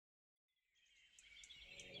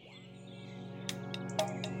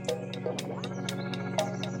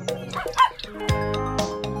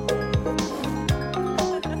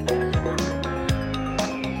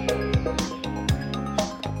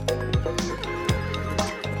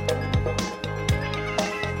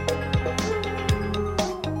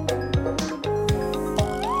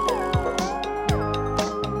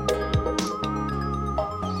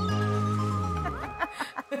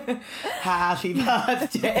Happy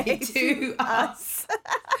birthday to us.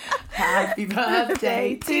 Happy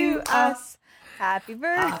birthday to us. Happy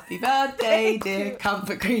birthday. Happy birthday, dear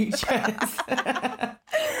comfort creatures.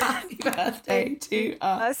 Happy birthday to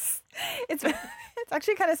us. It's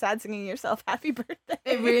actually kind of sad singing yourself happy birthday.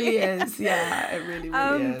 It really is. Yeah, it really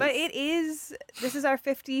is. But this is our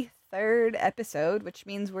 53rd episode, which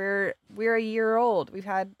means we're a year old. We've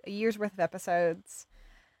had a year's worth of episodes.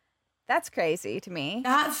 That's crazy to me.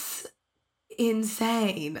 That's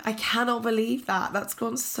insane. I cannot believe that. That's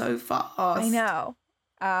gone so fast. I know.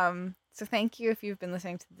 So thank you if you've been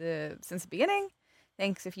listening since the beginning.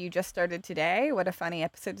 Thanks if you just started today. What a funny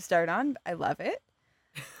episode to start on. I love it.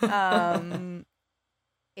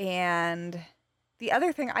 And the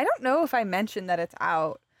other thing, I don't know if I mentioned that it's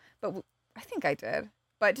out, but I think I did.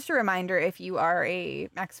 But just a reminder, if you are a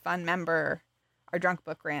Max Fun member, our Drunk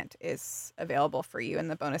Book Rant is available for you in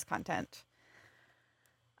the bonus content.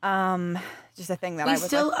 Just a thing that we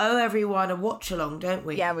still owe everyone a watch along, don't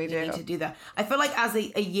we? Yeah, we do. Need to do that. I feel like as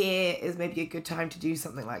a year is maybe a good time to do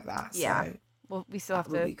something like that. Yeah. So well, we still have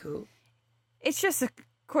to. That would be cool. It's just a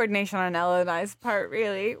coordination on Ella and I's part,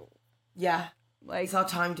 really. Yeah. Like it's our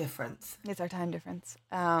time difference. It's our time difference.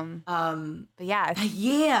 But yeah, a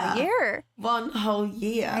year. 1 whole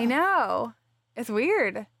year. I know. It's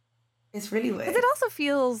weird. It's really weird. Because it also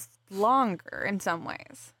feels longer in some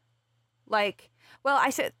ways. Like, well, I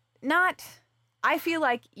feel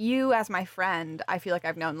like you as my friend, I feel like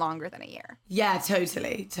I've known longer than a year. Yeah,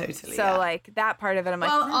 totally. So yeah. like that part of it, I'm like,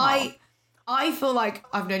 well, no. I feel like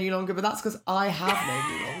I've known you longer, but that's because I have known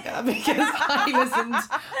you longer because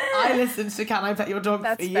I listened to Can I Pet Your Dog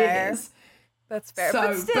for years. That's fair. So,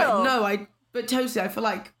 but still. But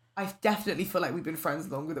totally, I definitely feel like we've been friends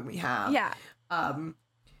longer than we have. Yeah.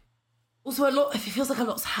 Also, it feels like a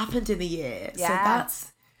lot's happened in the year. Yeah. So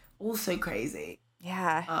that's also crazy.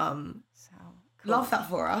 Yeah. So cool. Love that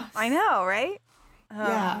for us. I know, right?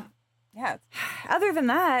 Yeah. Yeah. Other than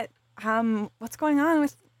that, what's going on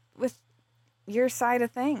with your side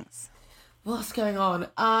of things? What's going on?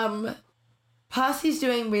 Percy's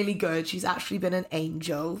doing really good. She's actually been an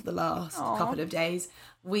angel the last couple of days.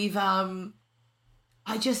 We've my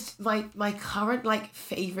current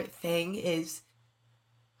favorite thing is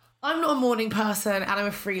I'm not a morning person and I'm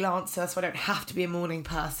a freelancer, so I don't have to be a morning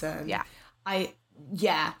person.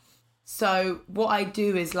 Yeah. So what I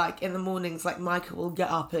do is in the mornings, Michael will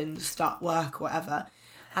get up and start work or whatever.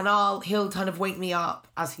 And he'll kind of wake me up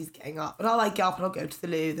as he's getting up. And I'll get up and I'll go to the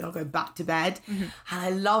loo, then I'll go back to bed. Mm-hmm. And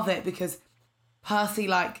I love it because Percy,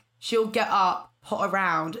 she'll get up, pot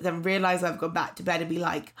around, then realise I've gone back to bed and be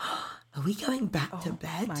like, are we going back to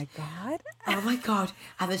bed? Oh my God. Oh my God.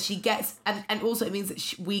 And then she gets, and also it means that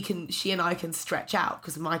she and I can stretch out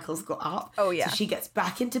because Michael's got up. Oh yeah. So she gets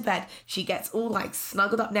back into bed. She gets all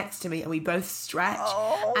snuggled up next to me and we both stretch.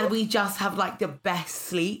 Oh. And we just have the best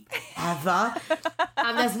sleep ever.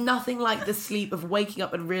 And there's nothing like the sleep of waking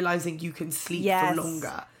up and realising you can sleep for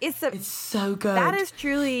longer. It's so good. That is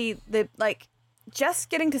truly just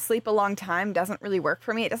getting to sleep a long time doesn't really work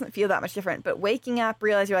for me. It doesn't feel that much different. But waking up,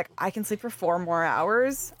 realize you're I can sleep for 4 more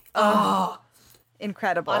hours. Oh,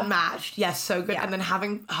 incredible. Unmatched. Yes, so good. Yeah. And then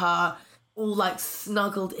having her all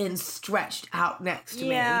snuggled in, stretched out next to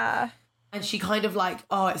me. And she kind of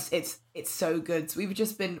it's so good. So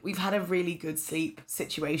we've had a really good sleep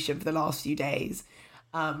situation for the last few days.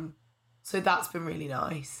 So that's been really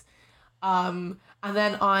nice. And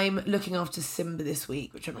then I'm looking after Simba this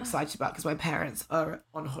week, which I'm excited about because my parents are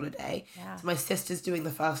on holiday. Yeah. So my sister's doing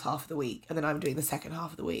the first half of the week and then I'm doing the second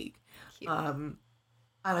half of the week. Cute. And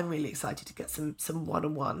I'm really excited to get some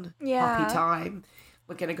one-on-one puppy time.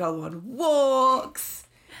 We're going to go on walks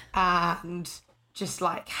and just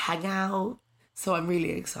hang out. So I'm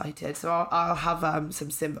really excited. So I'll have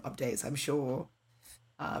some Simba updates, I'm sure,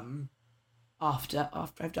 after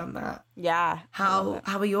I've done that. Yeah. How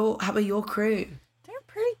are your crew? They're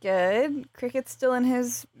pretty good. Cricket's still in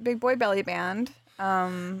his big boy belly band.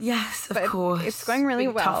 Yes, of course. It's going really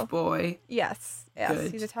well. Tough boy. Yes.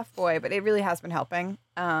 Good. He's a tough boy, but it really has been helping.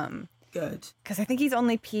 Good. Because I think he's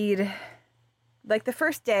only peed the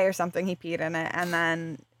first day or something. He peed in it, and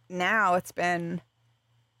then now it's been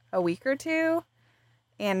a week or two,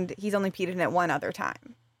 and he's only peed in it one other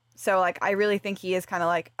time. So I really think he is kind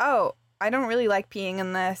of oh, I don't really like peeing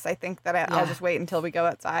in this. I think that I'll just wait until we go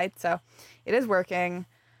outside. So it is working.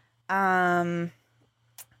 Maud,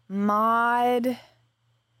 let's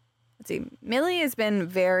see. Millie has been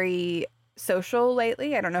very social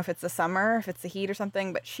lately. I don't know if it's the summer, if it's the heat or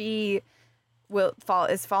something, but she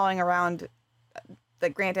is following around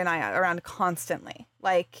Grant and I around constantly.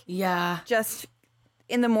 Yeah. Just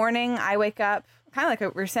in the morning, I wake up kind of like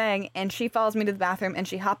what we were saying, and she follows me to the bathroom, and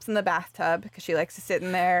she hops in the bathtub because she likes to sit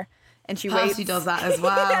in there, and she waits. Percy does that as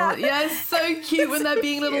well. Yeah, it's so cute when they're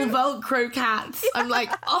being little Velcro cats. I'm like,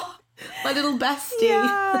 oh, my little bestie.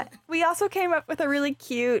 Yeah. We also came up with a really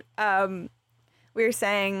cute, we were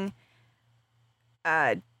saying,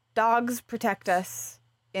 dogs protect us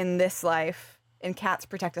in this life, and cats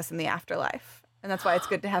protect us in the afterlife. And that's why it's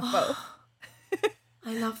good to have both.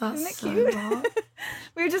 I love that Isn't it so cute? much.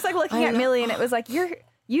 We were just like looking at Millie, and it was like,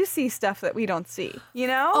 you see stuff that we don't see, you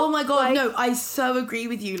know? Oh my God, no, I so agree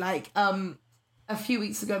with you. Like, a few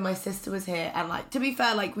weeks ago, my sister was here, and like, to be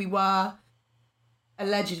fair, like, we were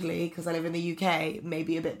allegedly, because I live in the UK,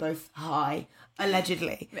 maybe a bit both high,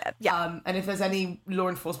 allegedly. Yeah. And if there's any law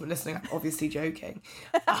enforcement listening, I'm obviously joking.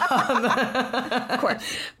 Of course.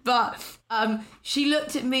 But she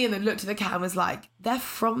looked at me and then looked at the cat and was like, they're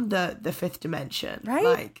from the fifth dimension. Right?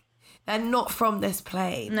 Like, they're not from this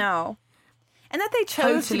plane. No. And that they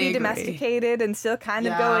chose to be domesticated and still kind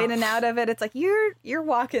of go in and out of it. It's like, you're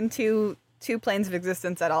walking two planes of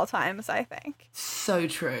existence at all times, I think. So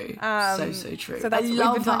true. So true. So that's I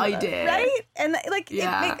love that idea. Right? And like,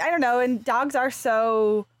 I don't know, and dogs are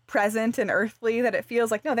so present and earthly that it feels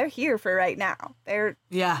like, no, they're here for right now. They're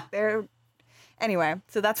anyway,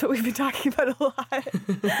 so that's what we've been talking about a lot.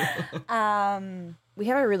 We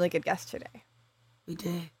have a really good guest today. We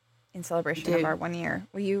do. In celebration of our 1 year.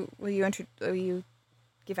 Will you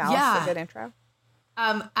give Alice a good intro?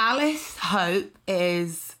 Alice Hope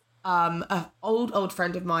is an old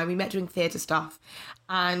friend of mine. We met doing theatre stuff,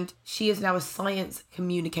 and she is now a science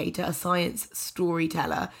communicator, a science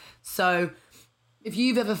storyteller. So if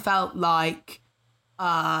you've ever felt like,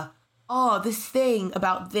 this thing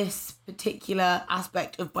about this particular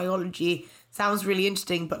aspect of biology sounds really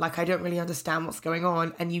interesting, but like I don't really understand what's going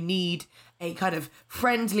on, and you need a kind of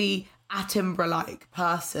friendly Attenborough-like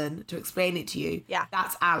person to explain it to you. Yeah.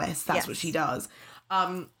 That's Alice. That's what she does.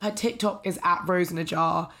 Her TikTok is at Rose in a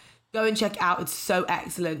Jar. Go and check it out. It's so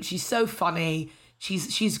excellent. She's so funny.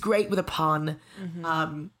 She's great with a pun. Mm-hmm.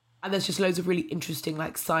 And there's just loads of really interesting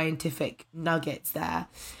like scientific nuggets there.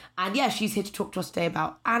 And yeah, she's here to talk to us today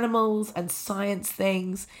about animals and science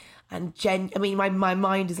things. And my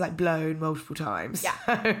mind is like blown multiple times.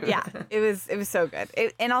 Yeah, yeah, it was so good,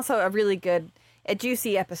 and also a really good,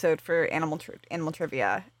 juicy episode for animal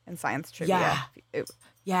trivia and science trivia.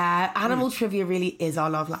 Yeah, animal trivia really is our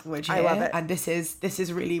love language here. I love it, and this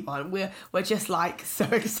is really one. We're just like so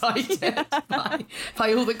excited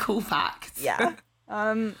by all the cool facts. Yeah,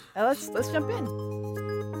 let's jump in.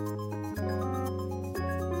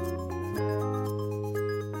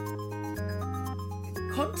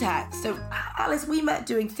 Context. So Alice, we met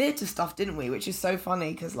doing theatre stuff, didn't we? Which is so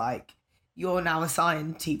funny because like you're now a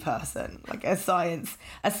sciencey person, like a science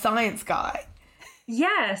guy.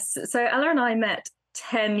 Yes. So Ella and I met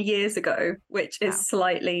 10 years ago, which is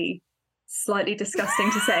slightly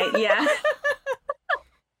disgusting to say. Yeah.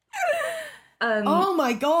 Oh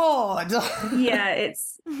my God. Yeah,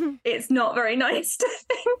 it's not very nice to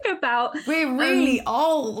think about. We're really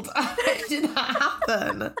old. How did that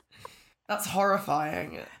happen? That's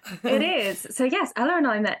horrifying. It is. So yes, Ella and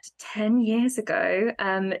I met 10 years ago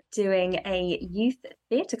doing a youth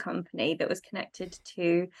theatre company that was connected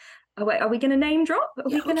to... Oh, wait, are we going to name drop?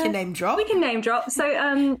 We can name drop. We can name drop.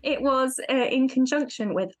 So it was in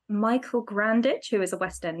conjunction with Michael Grandage, who is a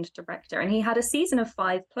West End director, and he had a season of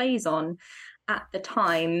 5 plays on at the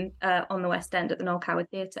time on the West End at the Noel Coward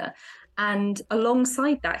Theatre. And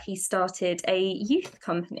alongside that, he started a youth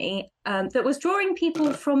company that was drawing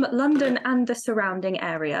people from London and the surrounding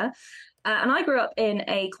area. And I grew up in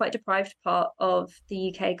a quite deprived part of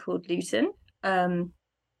the UK called Luton,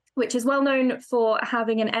 which is well known for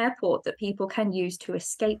having an airport that people can use to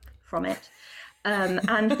escape from it,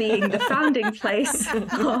 and being the founding place of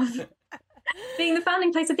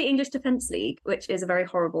the English Defence League, which is a very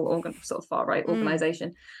horrible sort of far-right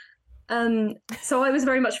organisation. So I was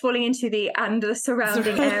very much falling into the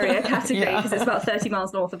surrounding area category because it's about 30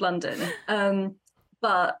 miles north of London.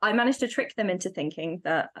 But I managed to trick them into thinking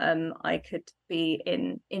that I could be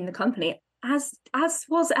in the company, as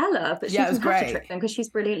was Ella, but she didn't have to trick them because she's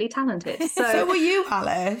brilliantly talented. So were you,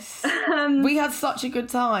 Alice. We had such a good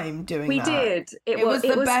time doing that. We did. It was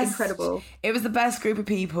incredible. It was the best group of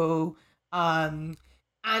people.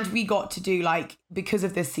 And we got to do, like, because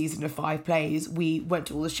of this season of 5 plays, we went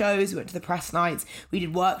to all the shows, we went to the press nights, we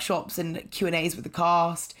did workshops and Q&As with the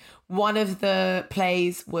cast. one of the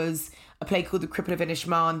plays was a play called The Cripple of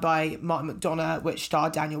Inishmaan by Martin McDonagh, which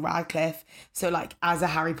starred Daniel Radcliffe. So like as a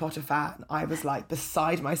Harry Potter fan, I was like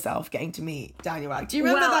beside myself getting to meet Daniel Radcliffe. Do you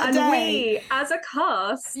remember that day? We, as a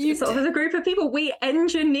cast, sort of as a group of people, we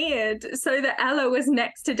engineered so that Ella was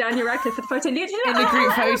next to Daniel Radcliffe for the photo. In the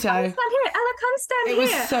group photo. Ella, come stand here. It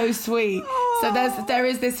was so sweet. Aww. So there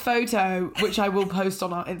is this photo, which I will post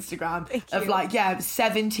on our Instagram, of like,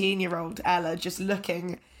 17-year-old Ella just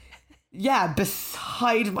looking...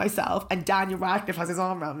 beside myself, and Daniel Radcliffe has his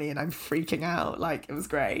arm around me and I'm freaking out. Like, it was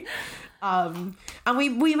great. And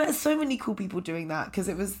we met so many cool people doing that, because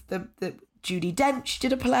it was the Judi Dench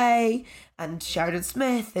did a play, and Sheridan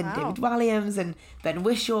Smith and David Walliams and Ben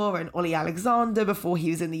Whishaw and Ollie Alexander before he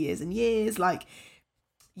was in the Years and Years. Like,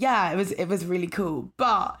 it was really cool.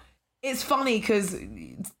 But it's funny because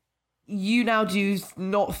you now do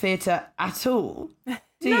not theatre at all.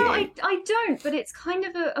 I don't, but it's kind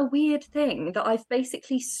of a weird thing that I've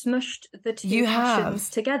basically smushed the two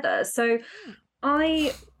passions together. So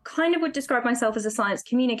I kind of would describe myself as a science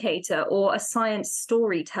communicator, or a science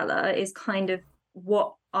storyteller is kind of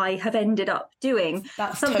what I have ended up doing.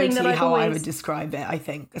 That's something totally how I would describe it, I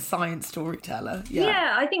think. A science storyteller.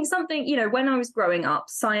 Yeah, I think something, when I was growing up,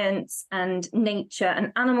 science and nature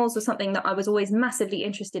and animals was something that I was always massively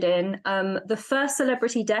interested in. The first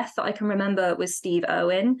celebrity death that I can remember was Steve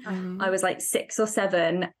Irwin. I was like 6 or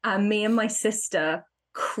 7, and me and my sister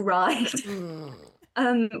cried.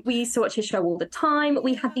 We used to watch his show all the time.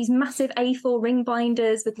 We had these massive A4 ring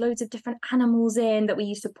binders with loads of different animals in that we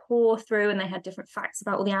used to pour through, and they had different facts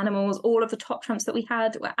about all the animals. All of the top trumps that we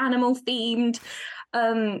had were animal themed.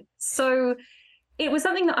 So it was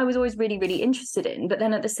something that I was always really, really interested in. But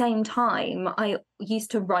then at the same time, I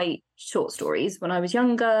used to write short stories when I was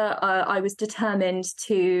younger. I was determined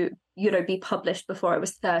to, be published before I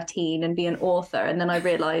was 13 and be an author. And then I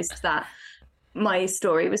realized that my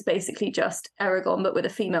story was basically just Aragon, but with a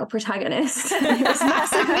female protagonist. It was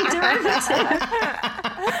massively derivative.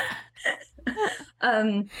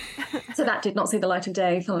 So that did not see the light of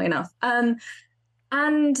day, funnily enough.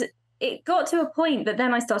 And it got to a point that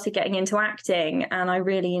then I started getting into acting, and I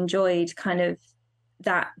really enjoyed kind of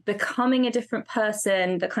that becoming a different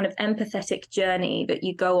person, the kind of empathetic journey that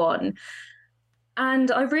you go on.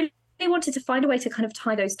 And I really wanted to find a way to kind of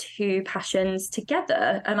tie those two passions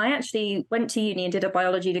together. And I actually went to uni and did a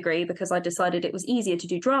biology degree because I decided it was easier to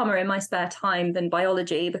do drama in my spare time than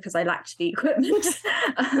biology because I lacked the equipment.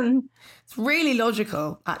 It's really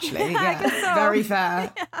logical, actually. Yeah, very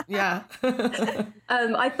fair. Yeah.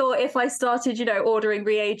 I thought if I started, ordering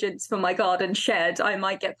reagents for my garden shed, I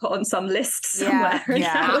might get put on some list somewhere.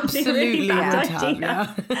 Yeah, absolutely.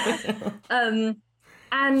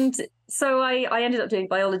 And so I ended up doing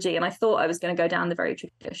biology, and I thought I was going to go down the very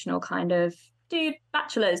traditional kind of do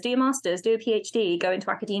bachelor's, do your master's, do a PhD, go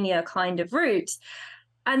into academia kind of route.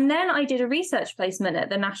 And then I did a research placement at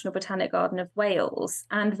the National Botanic Garden of Wales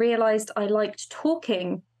and realised I liked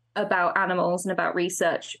talking about animals and about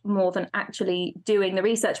research more than actually doing the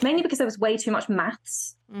research, mainly because there was way too much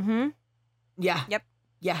maths. Mm-hmm. Yeah. Yep.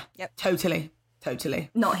 Yeah. Yep. Totally.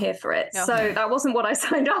 Not here for it. No. So that wasn't what I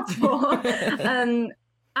signed up for.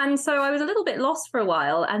 And so I was a little bit lost for a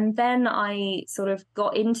while. And then I sort of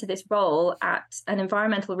got into this role at an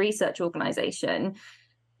environmental research organisation,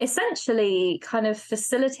 essentially kind of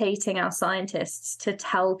facilitating our scientists to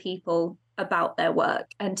tell people about their work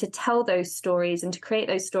and to tell those stories and to create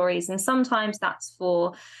those stories. And sometimes that's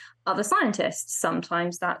for other scientists,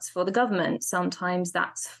 sometimes that's for the government, sometimes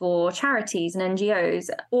that's for charities and NGOs,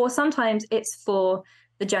 or sometimes it's for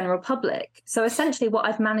the general public. So essentially what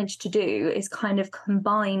I've managed to do is kind of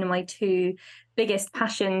combine my two biggest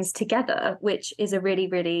passions together, which is a really,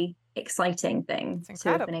 really exciting thing to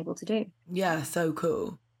have been able to do. Yeah, so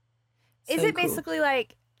cool. Is it basically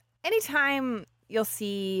like anytime you'll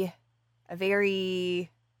see a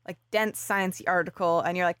very like dense sciencey article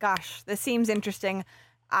and you're like, gosh, this seems interesting.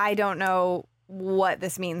 I don't know what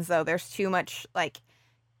this means though. There's too much like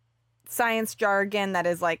science jargon that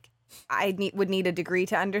is like would need a degree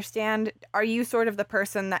to understand. Are you sort of the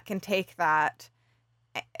person that can take that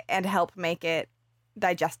and help make it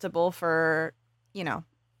digestible for, me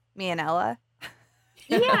and Ella?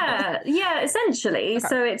 Yeah, essentially. Okay.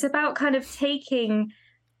 So it's about kind of taking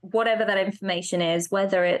whatever that information is,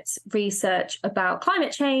 whether it's research about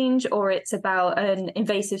climate change or it's about an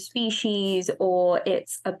invasive species or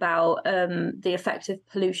it's about the effect of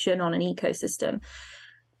pollution on an ecosystem.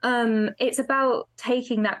 It's about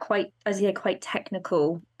taking that quite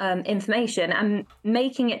technical information and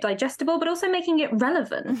making it digestible, but also making it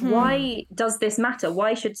relevant. Mm-hmm. Why does this matter?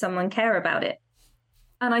 Why should someone care about it?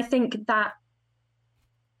 And I think that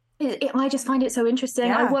I just find it so interesting.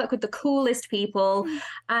 Yeah. I work with the coolest people,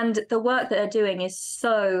 and the work that they're doing is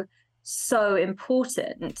so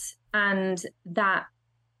important. And that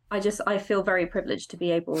I feel very privileged to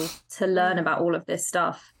be able to learn about all of this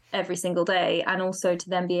stuff every single day, and also to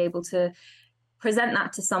then be able to present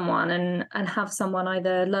that to someone and have someone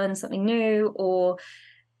either learn something new or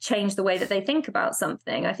change the way that they think about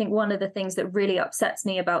something. I think one of the things that really upsets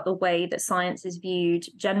me about the way that science is viewed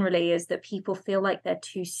generally is that people feel like they're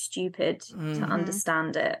too stupid to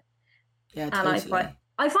understand it. Yeah, totally. And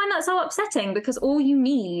I find that so upsetting, because all you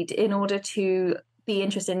need in order to be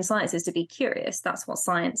interested in science is to be curious. That's what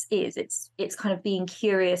science is. It's kind of being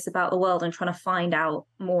curious about the world and trying to find out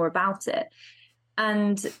more about it.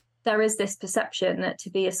 And there is this perception that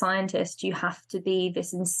to be a scientist, you have to be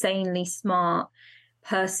this insanely smart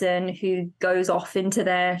person who goes off into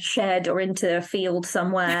their shed or into a field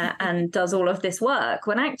somewhere and does all of this work,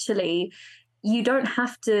 when actually you don't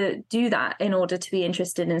have to do that in order to be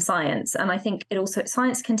interested in science. And I think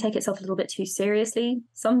science can take itself a little bit too seriously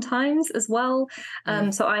sometimes as well.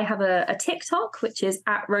 So I have a TikTok, which is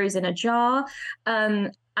 @RoseInAJar.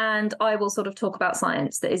 And I will sort of talk about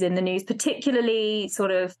science that is in the news, particularly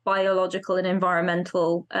sort of biological and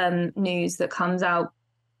environmental news that comes out.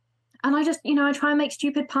 And I just, I try and make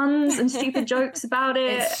stupid puns and stupid jokes about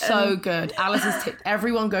it. It's so good. Alice's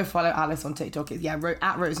everyone go follow Alice on TikTok. It's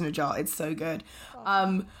 @RoseInAJar. It's so good.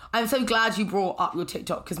 I'm so glad you brought up your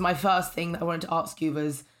TikTok, because my first thing that I wanted to ask you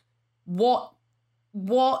was, what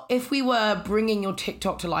if we were bringing your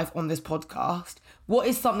TikTok to life on this podcast? What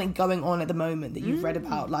is something going on at the moment that you've read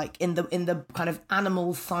about, like in the kind of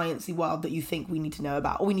animal sciencey world, that you think we need to know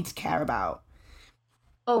about or we need to care about?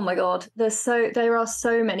 Oh my God, there are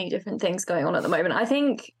so many different things going on at the moment. I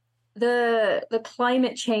think the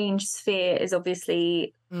climate change sphere is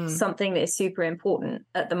obviously something that is super important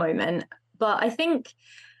at the moment, but I think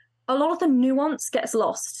a lot of the nuance gets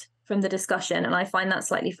lost from the discussion, and I find that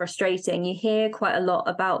slightly frustrating. You hear quite a lot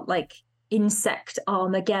about like insect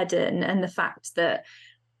Armageddon and the fact that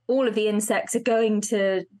all of the insects are going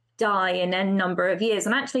to die in n number of years,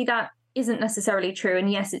 and actually that isn't necessarily true.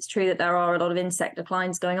 And yes, it's true that there are a lot of insect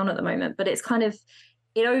declines going on at the moment, but it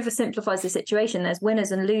oversimplifies the situation. There's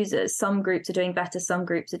winners and losers. Some groups are doing better, some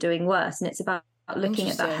groups are doing worse, and it's about looking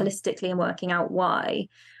at that holistically and working out why.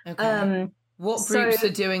 Okay. What groups are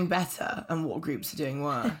doing better and what groups are doing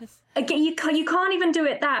worse? Again, you can't even do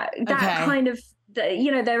it that kind of,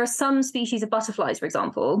 there are some species of butterflies, for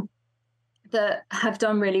example, that have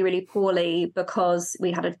done really, really poorly because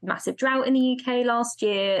we had a massive drought in the UK last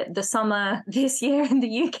year. The summer this year in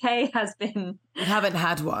the UK has been... We haven't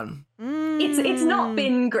had one. It's not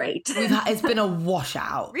been great. It's been a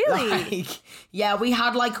washout. Really? Yeah, we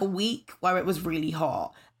had like a week where it was really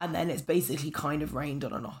hot, and then it's basically kind of rained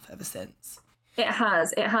on and off ever since. It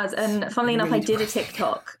has. And funnily enough, I did a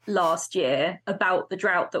TikTok last year about the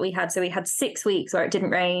drought that we had. So we had 6 weeks where it didn't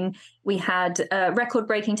rain. We had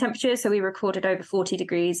record-breaking temperatures. So we recorded over 40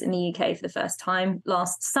 degrees in the UK for the first time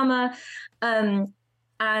last summer.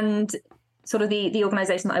 And sort of the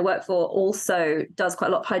organisation that I work for also does quite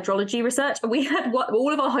a lot of hydrology research. And we had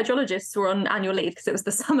all of our hydrologists were on annual leave because it was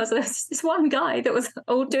the summer. So there was this one guy that was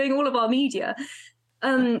doing all of our media.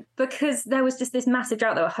 Because there was just this massive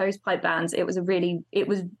drought. There were hosepipe bans. It was really,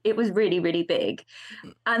 really big.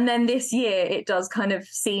 And then this year, it does kind of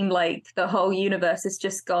seem like the whole universe has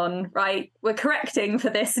just gone, right, we're correcting for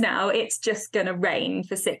this now. It's just going to rain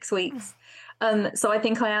for 6 weeks. So I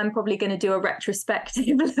think I am probably going to do a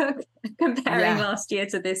retrospective look comparing last year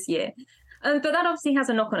to this year. But that obviously has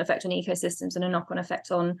a knock-on effect on ecosystems and a knock-on effect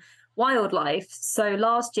on wildlife. So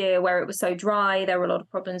last year, where it was so dry, there were a lot of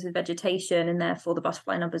problems with vegetation, and therefore the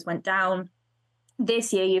butterfly numbers went down.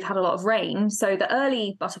 This year, you've had a lot of rain. So the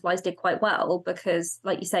early butterflies did quite well because,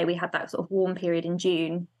 like you say, we had that sort of warm period in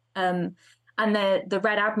June. And the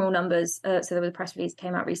red admiral numbers, so there was a press release that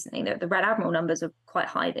came out recently, that the red admiral numbers are quite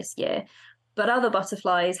high this year. But other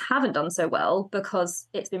butterflies haven't done so well because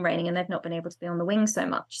it's been raining and they've not been able to be on the wing so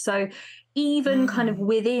much. So even kind of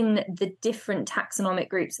within the different taxonomic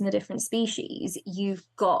groups and the different species, you've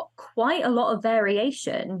got quite a lot of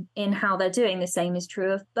variation in how they're doing. The same is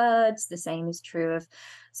true of birds. The same is true of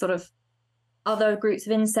sort of other groups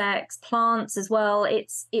of insects, plants as well.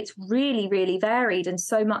 It's really, really varied. And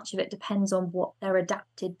so much of it depends on what they're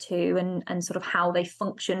adapted to and sort of how they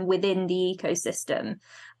function within the ecosystem.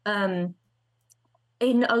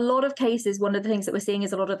 In a lot of cases, one of the things that we're seeing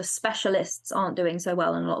is a lot of the specialists aren't doing so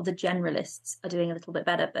well, and a lot of the generalists are doing a little bit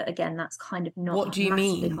better. But again, that's kind of not. What do you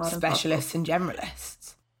mean, specialists and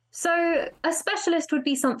generalists? So a specialist would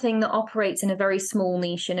be something that operates in a very small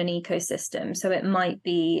niche in an ecosystem. So it might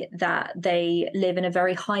be that they live in a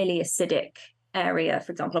very highly acidic area,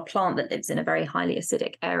 for example, a plant that lives in a very highly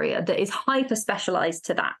acidic area that is hyper specialized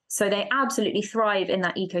to that. So they absolutely thrive in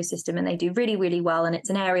that ecosystem and they do really, really well. And it's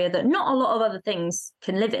an area that not a lot of other things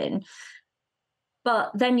can live in.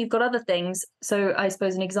 But then you've got other things. So I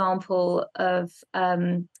suppose an example of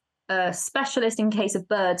a specialist in case of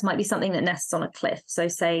birds might be something that nests on a cliff. So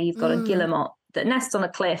say you've got a guillemot that nests on a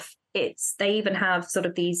cliff. They even have sort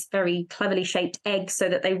of these very cleverly shaped eggs so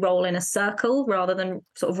that they roll in a circle rather than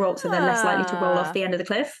sort of roll, so they're less likely to roll off the end of the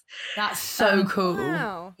cliff. That's so cool.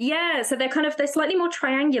 Wow. Yeah, so they're slightly more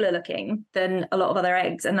triangular looking than a lot of other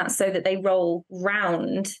eggs, and that's so that they roll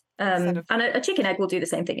round. And a chicken egg will do the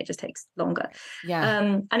same thing, it just takes longer.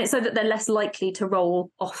 Yeah. And it's so that they're less likely to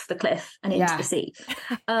roll off the cliff and into the sea.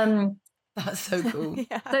 That's so cool.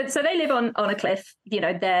 Yeah. So they live on a cliff. You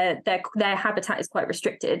know, their habitat is quite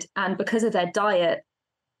restricted, and because of their diet,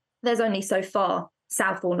 there's only so far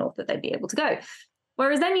south or north that they'd be able to go.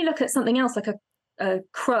 Whereas then you look at something else like a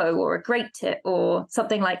crow or a great tit or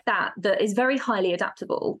something like that is very highly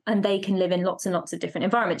adaptable, and they can live in lots and lots of different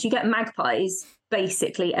environments. You get magpies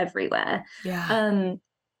basically everywhere. Yeah.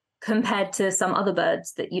 Compared to some other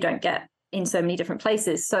birds that you don't get in so many different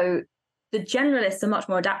places. So the generalists are much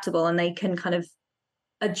more adaptable, and they can kind of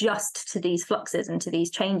adjust to these fluxes and to these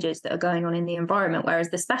changes that are going on in the environment.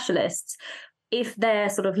 Whereas the specialists, if their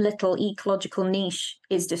sort of little ecological niche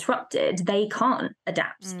is disrupted, they can't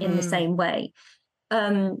adapt in the same way.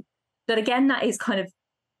 But again, that is kind of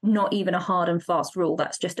not even a hard and fast rule.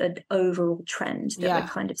 That's just an overall trend that we're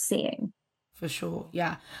kind of seeing. For sure,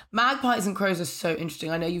 yeah. Magpies and crows are so interesting.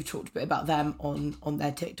 I know you've talked a bit about them on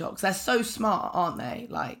their TikToks. They're so smart, aren't they?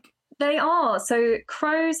 Like, they are. So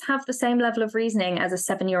crows have the same level of reasoning as a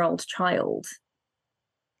 7-year-old child.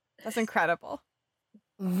 That's incredible.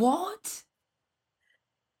 What?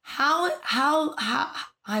 How I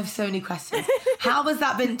have so many questions. How has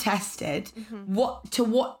that been tested?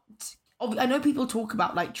 I know people talk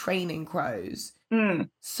about like training crows.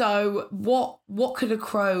 So what could a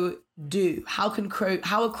crow do? How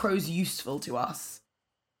are crows useful to us?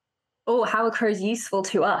 Oh, how are crows useful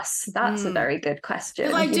to us? That's a very good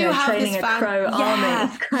question. I do have training this a crow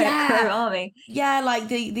army. Crow army. Yeah, like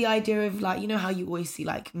the idea of like, you know how you always see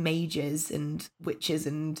like mages and witches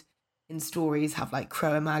and in stories have like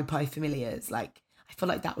crow and magpie familiars. Like I feel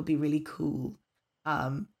like that would be really cool.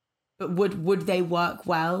 But would they work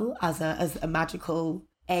well as a magical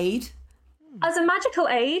aid? As a magical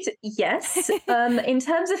aid, yes. In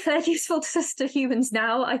terms of their usefulness to humans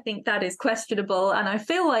now, I think that is questionable. And I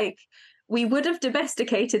feel like we would have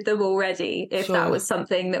domesticated them already if that was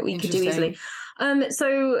something that we could do easily.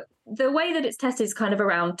 So the way that it's tested is kind of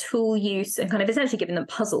around tool use and kind of essentially giving them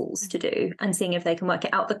puzzles to do and seeing if they can work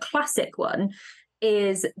it out. The classic one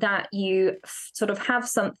is that you sort of have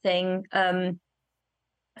something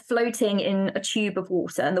floating in a tube of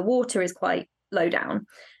water, and the water is quite low down.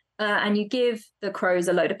 And you give the crows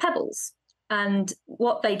a load of pebbles. And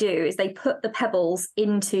what they do is they put the pebbles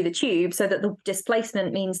into the tube so that the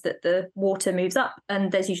displacement means that the water moves up,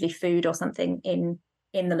 and there's usually food or something in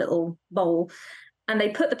the little bowl. And they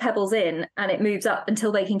put the pebbles in and it moves up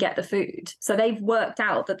until they can get the food. So they've worked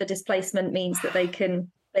out that the displacement means that they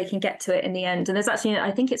can get to it in the end. And there's actually,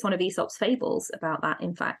 I think it's one of Aesop's fables about that,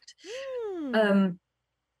 in fact.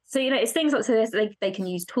 So, it's things like this. They can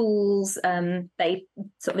use tools. They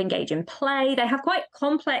sort of engage in play. They have quite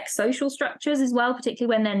complex social structures as well,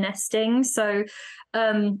 particularly when they're nesting. So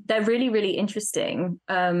they're really, really interesting.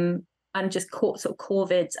 And just sort of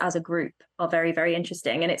corvids as a group are very, very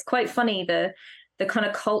interesting. And it's quite funny, the kind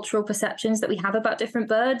of cultural perceptions that we have about different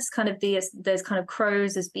birds. Kind of there's kind of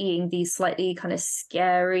crows as being these slightly kind of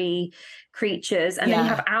scary creatures, and then you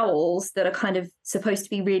have owls that are kind of supposed to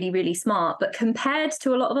be really, really smart, but compared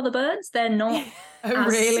to a lot of other birds, they're not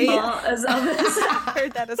as smart as others. I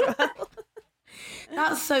heard that as well.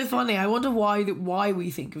 That's so funny. I wonder why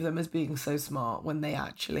we think of them as being so smart when they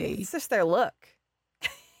actually, it's just their look.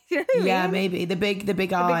 You know what I mean? Maybe the big eyes. The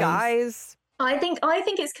big eyes. I think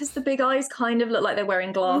it's because the big eyes kind of look like they're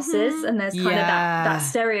wearing glasses, and there's kind of that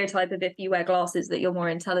stereotype of if you wear glasses that you're more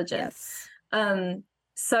intelligent. Yes.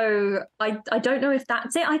 So I don't know if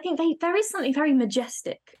that's it. I think there is something very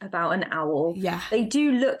majestic about an owl. Yeah. They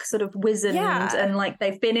do look sort of wizened and like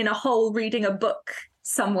they've been in a hole reading a book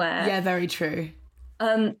somewhere. Yeah, very true.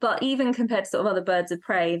 But even compared to sort of other birds of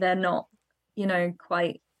prey, they're not,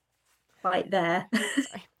 quite there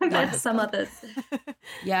compared to some others.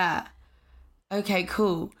 Yeah. Okay,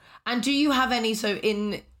 cool. And do you have any, so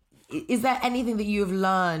in is there anything that you have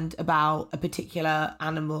learned about a particular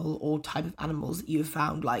animal or type of animals that you have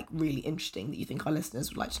found like really interesting that you think our listeners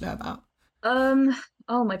would like to know about?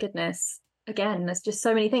 Oh my goodness. Again, there's just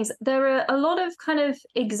so many things. There are a lot of kind of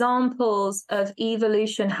examples of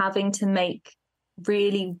evolution having to make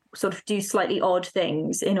really sort of do slightly odd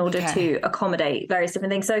things in order to accommodate various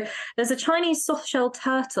different things. So there's a Chinese soft-shell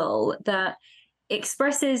turtle that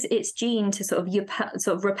expresses its gene to sort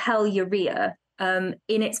of repel urea in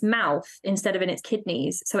its mouth instead of in its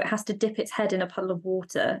kidneys. So it has to dip its head in a puddle of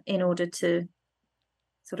water in order to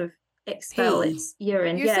sort of expel its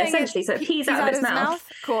urine. You're essentially. So it pees out of its mouth.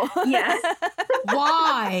 Cool. Yeah.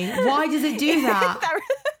 Why does it do that?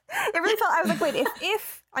 It really felt, I was like, wait,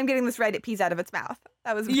 if I'm getting this right, it pees out of its mouth.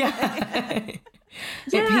 That was It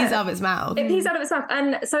pees out of its mouth. It pees out of its mouth.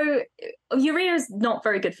 And so urea is not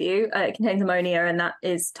very good for you. It contains ammonia and that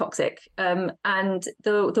is toxic. And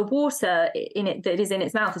the water in it that is in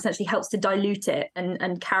its mouth essentially helps to dilute it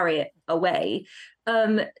and carry it away.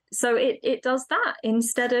 So it does that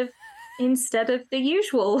instead of the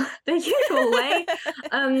usual way.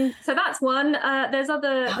 So that's one. There's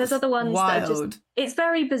other ones wild. That are just, it's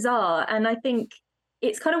very bizarre. And I think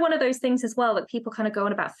it's kind of one of those things as well that people kind of go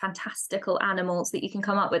on about fantastical animals that you can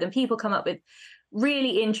come up with, and people come up with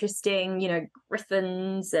really interesting,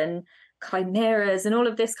 griffins and chimeras and all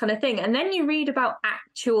of this kind of thing. And then you read about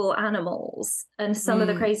actual animals and some of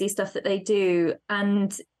the crazy stuff that they do,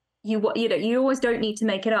 and you always don't need to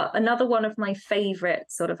make it up. Another one of my favorite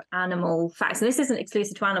sort of animal facts, and this isn't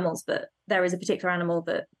exclusive to animals, but there is a particular animal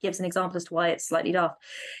that gives an example as to why it's slightly daft,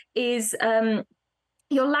 is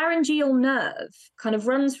your laryngeal nerve kind of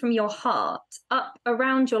runs from your heart up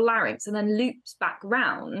around your larynx and then loops back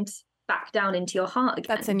down into your heart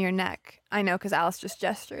again. That's in your neck. I know, because Alice just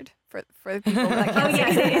gestured for the people that can't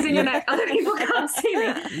yes, it is in your neck. Other people can't see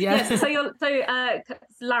me. Yes. So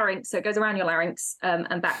larynx, so it goes around your larynx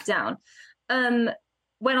and back down. When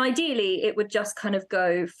ideally it would just kind of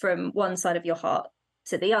go from one side of your heart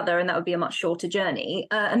to the other, and that would be a much shorter journey.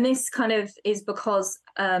 And this kind of is because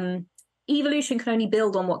evolution can only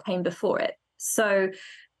build on what came before it. So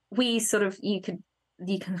you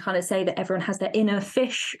can kind of say that everyone has their inner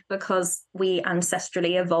fish because we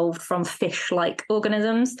ancestrally evolved from fish-like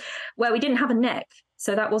organisms where we didn't have a neck.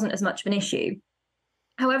 So that wasn't as much of an issue.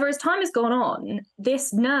 However, as time has gone on,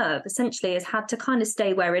 this nerve essentially has had to kind of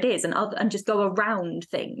stay where it is and just go around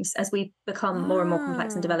things as we become more and more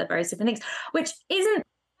complex and develop various different things, which isn't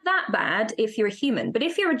that bad if you're a human. But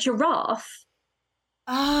if you're a giraffe,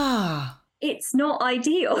 it's not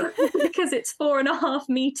ideal because it's 4.5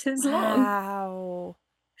 meters long. Wow.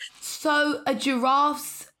 So a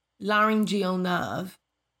giraffe's laryngeal nerve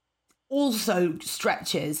also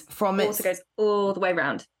stretches from its... Also goes all the way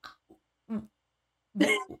around.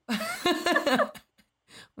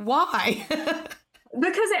 Why?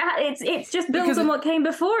 Because it's just built on what came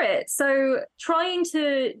before it. So trying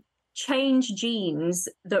to change genes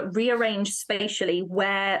that rearrange spatially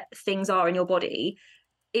where things are in your body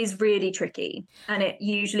is really tricky, and it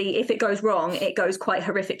usually, if it goes wrong, it goes quite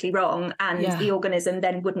horrifically wrong, and the organism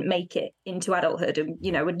then wouldn't make it into adulthood and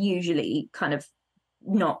would usually kind of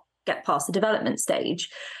not get past the development stage.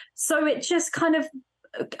 So it just kind of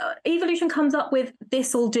evolution comes up with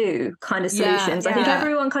this'll do kind of solutions. I think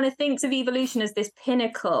everyone kind of thinks of evolution as this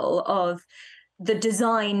pinnacle of the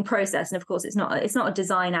design process, and of course it's not a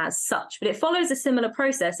design as such, but it follows a similar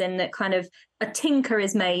process in that kind of a tinker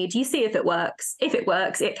is made, you see if it works,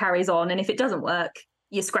 it carries on, and if it doesn't work,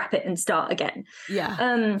 you scrap it and start again.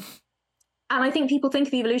 And I think people think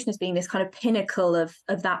of evolution as being this kind of pinnacle of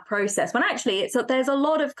that process, when actually there's a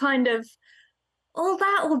lot of kind of,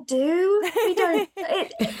 that will do.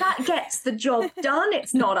 That gets the job done.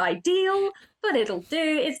 It's not ideal, but it'll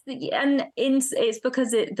do. It's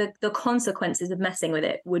because the consequences of messing with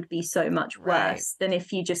it would be so much worse than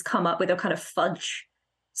if you just come up with a kind of fudge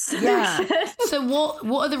solution. So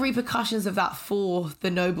what are the repercussions of that for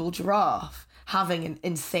the noble giraffe having an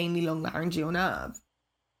insanely long laryngeal nerve?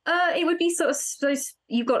 It would be sort of, so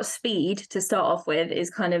you've got speed to start off with, is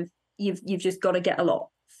kind of you've just got to get a lot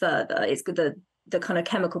further. It's the kind of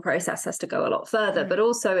chemical process has to go a lot further, but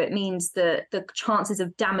also it means that the chances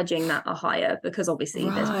of damaging that are higher because obviously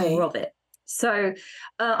there's more of it. So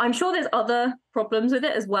I'm sure there's other problems with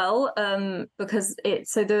it as well, because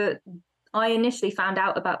I initially found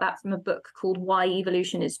out about that from a book called Why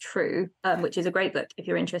Evolution is True, which is a great book if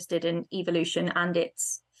you're interested in evolution and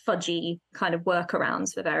its fudgy kind of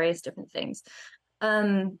workarounds for various different things.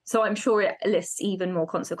 So I'm sure it lists even more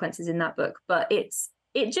consequences in that book, but it's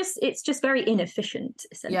just very inefficient,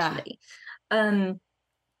 essentially. And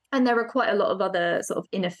there are quite a lot of other sort of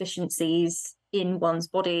inefficiencies in one's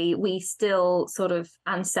body, we still sort of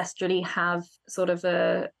ancestrally have sort of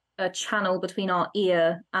a channel between our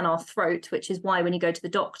ear and our throat, which is why when you go to the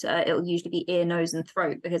doctor, it'll usually be ear, nose, and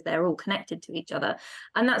throat, because they're all connected to each other.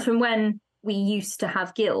 And that's from when we used to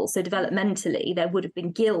have gills. So developmentally, there would have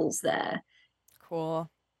been gills there. Cool.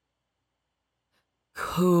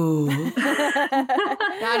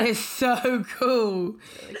 That is so cool.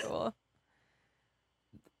 Really cool.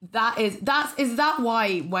 Is that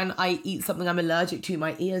why when I eat something I'm allergic to,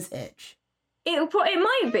 my ears itch? It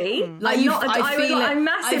might be. Like I'm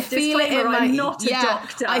massive disclaimer. I'm not a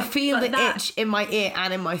doctor. I feel the itch in my ear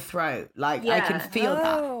and in my throat. Like I can feel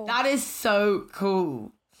that. That is so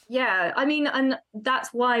cool. Yeah, I mean, and that's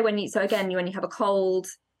why when you have a cold,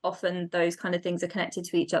 often those kind of things are connected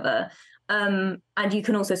to each other. And you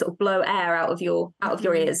can also sort of blow air out of your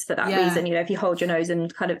ears for that reason. You know, if you hold your nose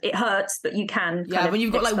and kind of, it hurts, but you can kind of when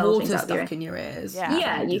you've got like expel water stuck in your ears.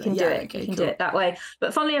 You can do it. You can do it that way.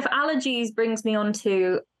 But funnily enough, allergies brings me on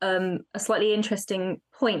to a slightly interesting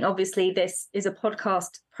point. Obviously, this is a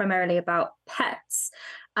podcast primarily about pets,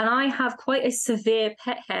 and I have quite a severe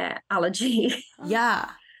pet hair allergy. Yeah.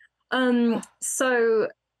 So,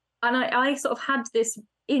 and I sort of had this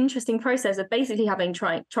interesting process of basically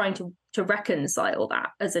trying to reconcile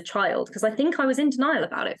that as a child, because I think I was in denial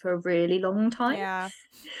about it for a really long time.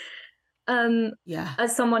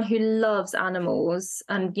 As someone who loves animals,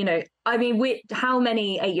 and you know, I mean, how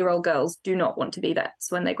many 8-year-old girls do not want to be vets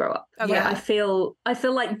when they grow up? I feel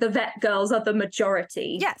like the vet girls are the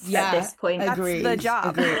majority at this point. That's the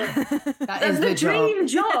job. That is the dream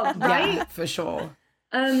job, right? Yeah, for sure.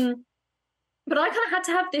 But I kind of had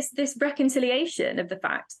to have this reconciliation of the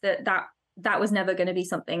fact that was never going to be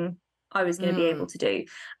something I was going to be able to do.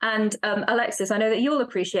 And Alexis, I know that you'll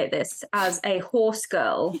appreciate this as a horse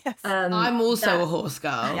girl. Yes. I'm also a horse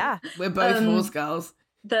girl. Yeah. We're both horse girls.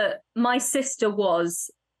 My sister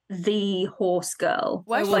was the horse girl.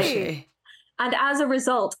 Was she? And as a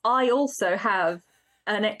result, I also have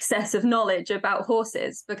an excess of knowledge about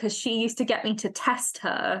horses, because she used to get me to test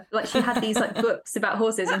her. Like, she had these like books about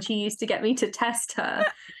horses, and she used to get me to test her.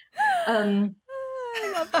 And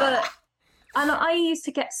I used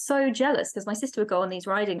to get so jealous because my sister would go on these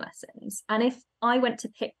riding lessons, and if I went to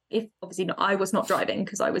obviously not, I was not driving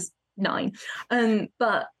because I was 9,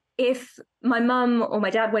 but if my mum or my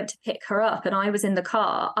dad went to pick her up and I was in the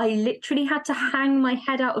car, I literally had to hang my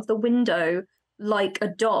head out of the window like a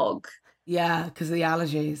dog. Yeah, because of the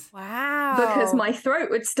allergies. Wow. Because my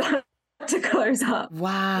throat would start to close up.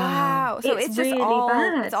 Wow. So it's just really all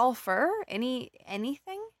bad. It's all fur?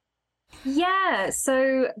 Anything? Yeah.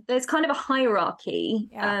 So there's kind of a hierarchy.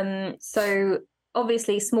 Yeah. So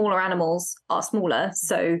obviously smaller animals are smaller,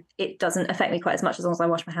 so it doesn't affect me quite as much. As long as I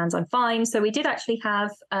wash my hands, I'm fine. So we did actually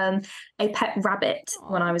have a pet rabbit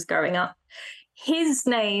when I was growing up. His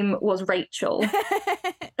name was Rachel.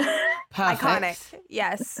 Perfect. Iconic.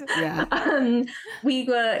 Yes. Yeah.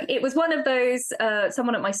 It was one of those,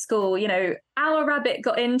 someone at my school, you know, our rabbit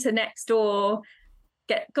got into next door's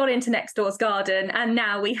garden, and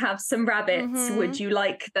now we have some rabbits. Would you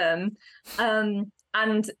like them?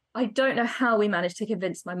 And I don't know how we managed to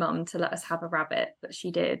convince my mum to let us have a rabbit, but she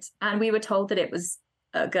did. And we were told that it was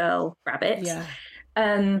a girl rabbit. Yeah.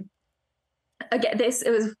 Again,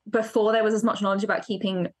 it was before there was as much knowledge about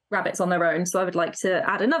keeping rabbits on their own. So I would like to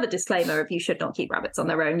add another disclaimer of you should not keep rabbits on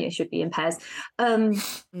their own. You should be in pairs. But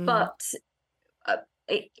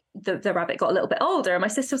the rabbit got a little bit older, and my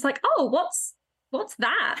sister was like, "Oh, what's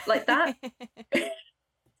that? Like that?"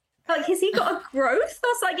 Like, has he got a growth? I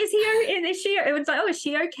was like, is she? It was like, oh, is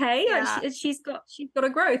she okay? Yeah. Like, she's got a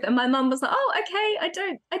growth. And my mum was like, oh, okay, I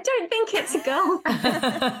don't think it's a girl.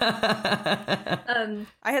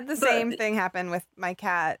 I had the same thing happen with my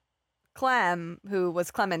cat Clem, who was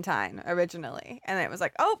Clementine originally, and it was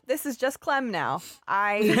like, oh, this is just Clem now.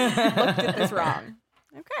 I looked at this wrong.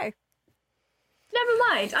 Okay, never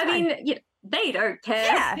mind. I mean, they don't care.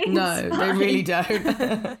 Yeah. No, they really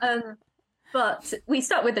don't. But we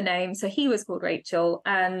start with the name. So he was called Rachel,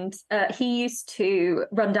 and he used to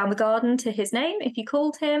run down the garden to his name. If you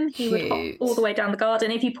called him, he would hop all the way down the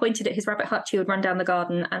garden. If you pointed at his rabbit hutch, he would run down the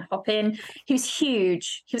garden and hop in. He was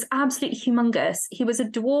huge. He was absolutely humongous. He was a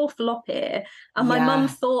dwarf lop-ear, and my mum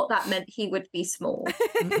thought that meant he would be small.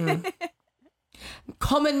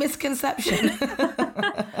 Common misconception.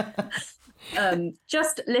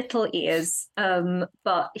 Just little ears.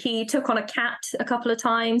 But he took on a cat a couple of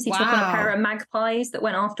times. He took on a pair of magpies that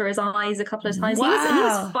went after his eyes a couple of times. Wow. He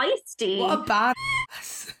was feisty. What a bad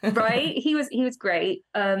right? He was great.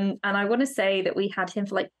 And I want to say that we had him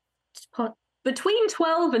for like between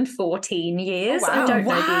 12 and 14 years. Oh, wow. I don't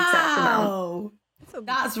know the exact amount.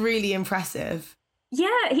 That's really impressive.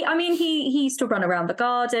 Yeah, he used to run around the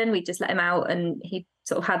garden. We just let him out and he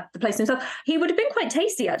sort of had the place to himself. He would have been quite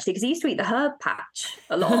tasty, actually, because he used to eat the herb patch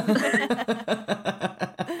a lot.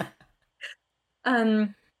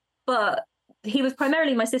 But he was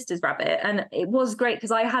primarily my sister's rabbit, and it was great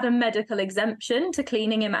because I had a medical exemption to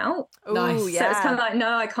cleaning him out. Nice. So it's kind of like,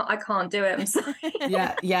 no, I can't do it. I'm sorry.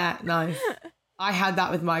 Yeah, nice. I had that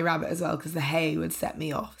with my rabbit as well because the hay would set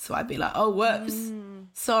me off. So I'd be like, oh, whoops,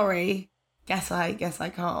 sorry. Guess I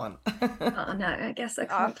can't. Oh no, I guess I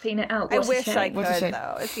can't clean it out. I wish I could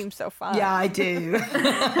though. It seems so fun. Yeah, I do.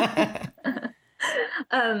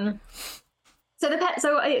 So the pet.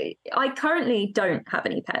 So I currently don't have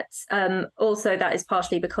any pets. Also, that is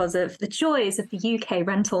partially because of the joys of the UK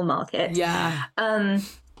rental market. Yeah.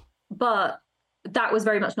 But that was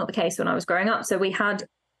very much not the case when I was growing up. So we had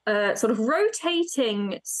a sort of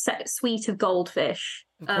rotating suite of goldfish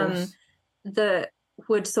that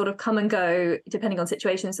would sort of come and go depending on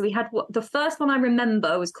situations. So we had the first one I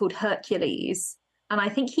remember was called Hercules, and I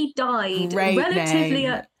think he died relatively.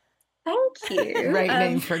 Thank you. Great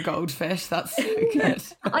name for a goldfish. That's so good.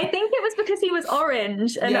 I think it was because he was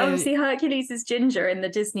orange, and obviously Hercules is ginger in the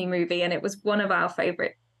Disney movie, and it was one of our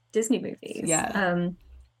favorite Disney movies. Yeah.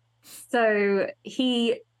 So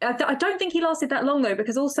I don't think he lasted that long though,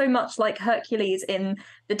 because also much like Hercules in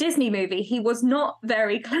the Disney movie, he was not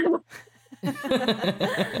very clever.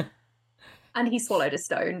 And he swallowed a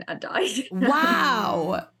stone and died.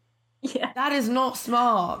 Wow. Yeah. That is not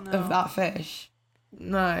smart of that fish.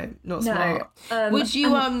 No, not smart. Would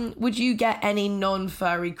you get any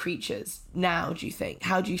non-furry creatures now, do you think?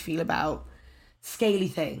 How do you feel about scaly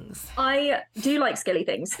things? I do like scaly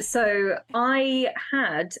things. So I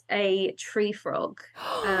had a tree frog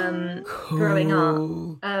growing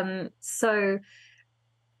up. So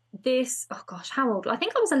this, oh gosh, how old? I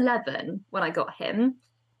think I was 11 when I got him.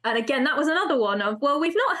 And again, that was another one of, well,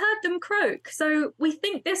 we've not heard them croak, so we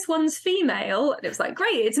think this one's female. And it was like,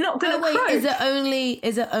 great, it's not going to croak. Is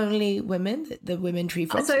it only women? The women tree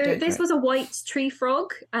frogs? So this was a white tree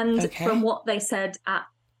frog, and from what they said at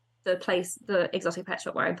the exotic pet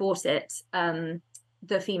shop where I bought it,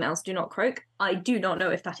 the females do not croak. I do not know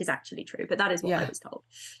if that is actually true, but that is what I was told.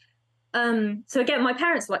 So again, my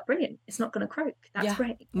parents were like, brilliant, it's not going to croak. That's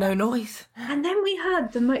great. No noise. And then we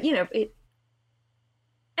heard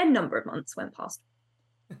a number of months went past.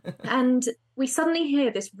 And we suddenly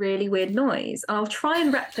hear this really weird noise. I'll try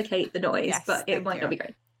and replicate the noise, but it might not be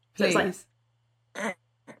great. So Please. it's like...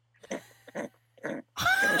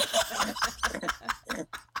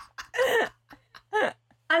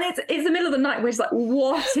 And it's the middle of the night. We're just like,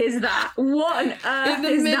 what is that? What on earth in the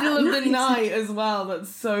is middle that of noise? the night as well? That's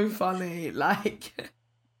so funny. Like,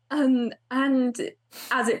 and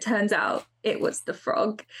as it turns out, it was the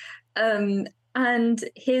frog. And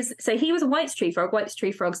he was a white tree frog. White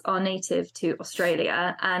tree frogs are native to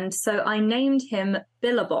Australia, and so I named him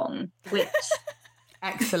Billabong, which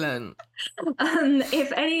excellent.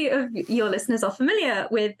 If any of your listeners are familiar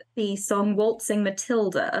with the song "Waltzing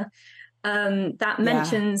Matilda," that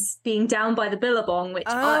mentions being down by the Billabong, which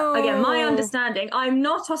again, my understanding, I'm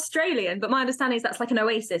not Australian, but my understanding is that's like an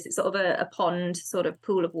oasis. It's sort of a pond, sort of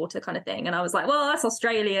pool of water kind of thing. And I was like, well, that's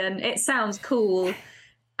Australian. It sounds cool.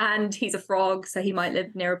 And he's a frog, so he might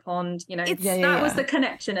live near a pond. That was the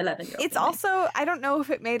connection 11-year-old. It's also, I don't know if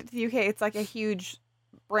it made it to the UK, it's like a huge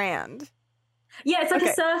brand. Yeah, it's like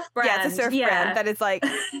a surf brand. Yeah, it's a surf brand that is like,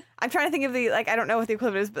 I'm trying to think of I don't know what the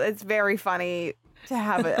equivalent is, but it's very funny to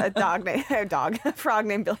have a frog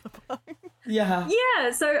named Billabong. Yeah. Yeah,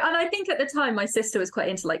 so, and I think at the time my sister was quite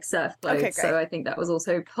into like surf clothes, so I think that was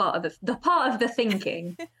also part of the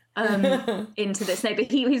thinking. Into this name,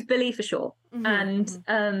 but he's Billy for short. And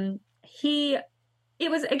it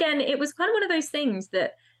was kind of one of those things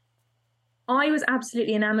that I was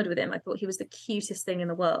absolutely enamored with him. I thought he was the cutest thing in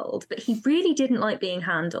the world, but he really didn't like being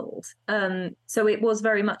handled. So it was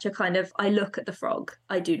very much a kind of, I look at the frog,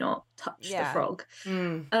 I do not touch the frog.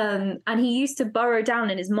 And he used to burrow down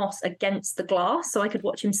in his moss against the glass so I could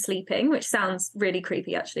watch him sleeping, which sounds really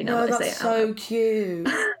creepy actually now that I say it. So cute.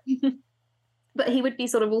 But he would be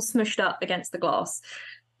sort of all smushed up against the glass.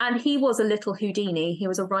 And he was a little Houdini. He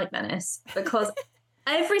was a right menace because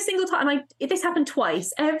every single time, this happened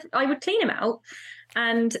twice, I would clean him out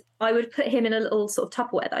and I would put him in a little sort of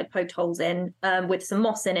Tupperware that I'd poked holes in with some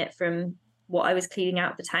moss in it from what I was cleaning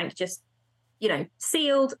out of the tank, just,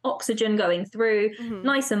 sealed, oxygen going through,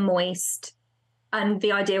 nice and moist. And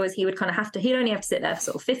the idea was he'd only have to sit there for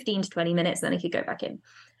sort of 15 to 20 minutes, then he could go back in.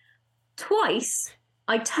 Twice,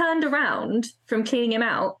 I turned around from cleaning him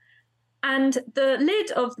out and the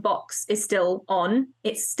lid of the box is still on.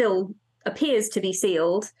 It's still appears to be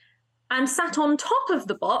sealed, and sat on top of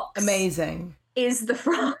the box. Amazing. Is the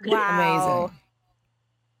frog. Wow. Amazing.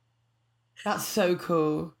 That's so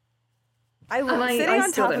cool. Sitting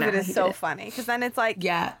on top of it is so funny because then it's like,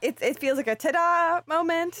 it feels like a ta-da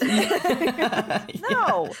moment.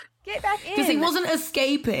 No, get back in. Because he wasn't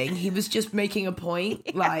escaping; he was just making a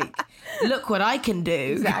point. Like, look what I can do.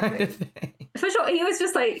 Exactly. Kind of thing. For sure, he was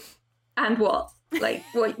just like, and what? Like,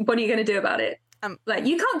 what are you going to do about it? Like,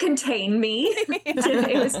 you can't contain me.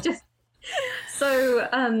 It was just. So,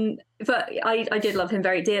 but I did love him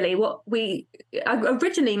very dearly.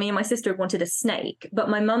 Originally, me and my sister wanted a snake, but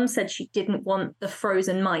my mum said she didn't want the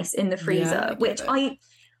frozen mice in the freezer, which I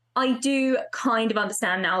do kind of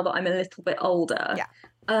understand now that I'm a little bit older. Yeah.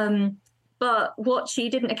 But what she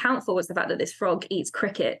didn't account for was the fact that this frog eats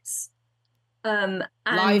crickets. And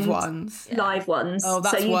live ones. Oh,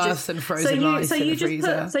 that's worse than frozen mice in the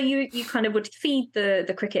freezer. So you kind of would feed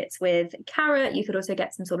the crickets with carrot. You could also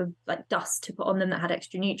get some sort of like dust to put on them that had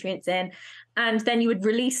extra nutrients in, and then you would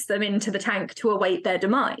release them into the tank to await their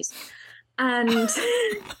demise. And it's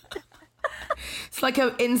like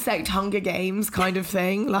an insect Hunger Games kind of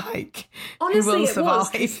thing. Like, honestly, who will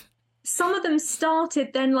survive? Some of them started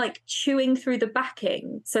then like chewing through the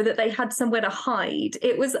backing so that they had somewhere to hide.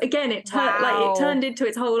 It was, again, it turned into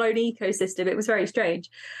its whole own ecosystem. It was very strange.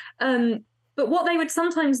 But what they would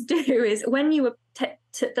sometimes do is when you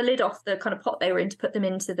took the lid off the kind of pot they were in to put them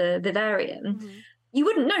into the vivarium, you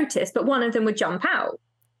wouldn't notice, but one of them would jump out.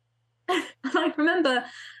 And I remember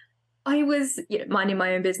I was minding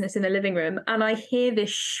my own business in the living room and I hear this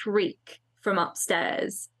shriek from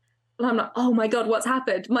upstairs. And I'm like, oh my God, what's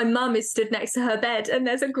happened? My mum is stood next to her bed and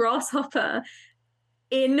there's a grasshopper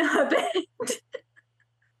in her bed.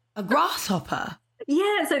 A grasshopper?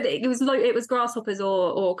 Yeah, so it was grasshoppers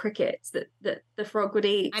or crickets that the frog would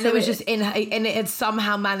eat. And so it was just and it had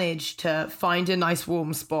somehow managed to find a nice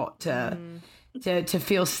warm spot to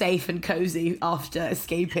feel safe and cozy after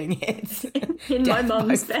escaping it. in my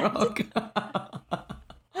mum's bed.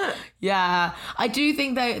 Yeah, I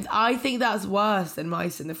think that's worse than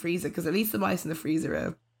mice in the freezer, because at least the mice in the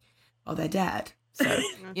freezer they're dead. So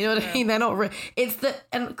you know what I mean? They're not.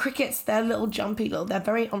 And crickets, they're they're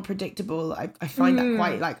very unpredictable. I find that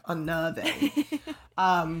quite like unnerving.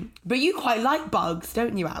 But you quite like bugs,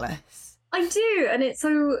 don't you, Alice? I do, and it's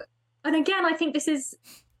so. And again, I think this is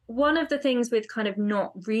one of the things with kind of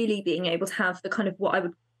not really being able to have the kind of what I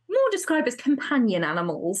would more describe as companion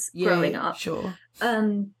animals growing up. Sure.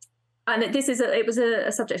 And it was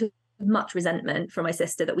a subject of much resentment from my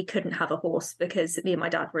sister that we couldn't have a horse because me and my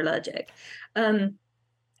dad were allergic.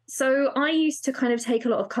 So I used to kind of take a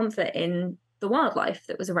lot of comfort in the wildlife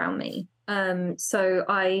that was around me. So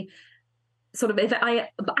I if I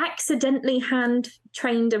accidentally hand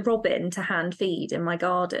trained a robin to hand feed in my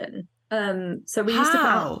garden. So we used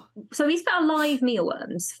to put live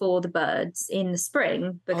mealworms for the birds in the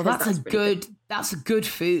spring because that's a good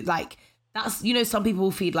food. Like, that's, some people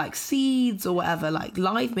will feed like seeds or whatever, like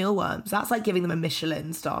live mealworms. That's like giving them a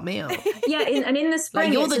Michelin star meal. Yeah, and in the spring,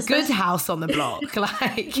 like, you're the good house on the block.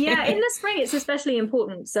 Like, yeah, in the spring it's especially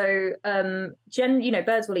important. So,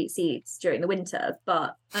 birds will eat seeds during the winter,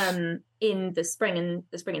 but in the spring and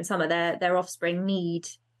summer, their offspring need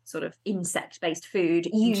sort of insect-based food.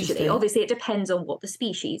 Usually, obviously, it depends on what the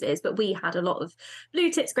species is, but we had a lot of blue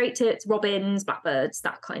tits, great tits, robins, blackbirds,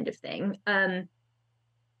 that kind of thing.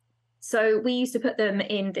 So we used to put them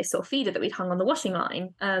in this sort of feeder that we'd hung on the washing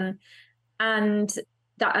line. And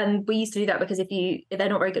we used to do that because if they're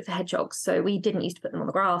not very good for hedgehogs. So we didn't used to put them on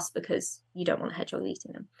the grass because you don't want a hedgehog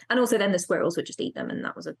eating them. And also then the squirrels would just eat them, and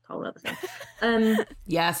that was a whole other thing.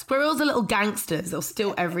 Yeah, squirrels are little gangsters. They'll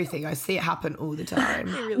steal everything. I see it happen all the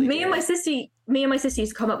time. Me and my sister used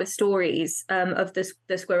to come up with stories of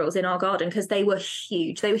the squirrels in our garden because they were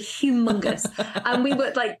huge. They were humongous. And we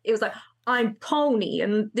were like, it was like, I'm Pony,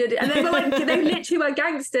 and they were like, they literally were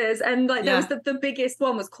gangsters, and like there was the biggest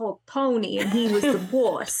one was called Pony, and he was the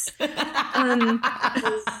boss.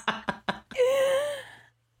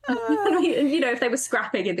 If they were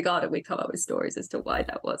scrapping in the garden, we'd come up with stories as to why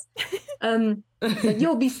that was. Like,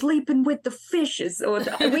 you'll be sleeping with the fishes, or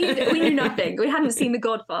we knew nothing. We hadn't seen The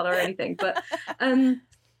Godfather or anything, but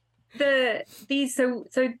so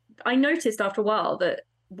I noticed after a while that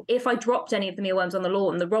if I dropped any of the mealworms on the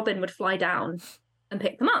lawn, the robin would fly down and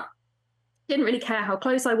pick them up. Didn't really care how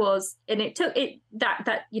close I was, and it took a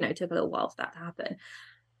little while for that to happen.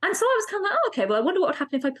 And so I was kind of like, oh, okay, well, I wonder what would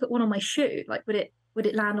happen if I put one on my shoe. Like, would it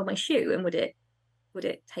land on my shoe, and would it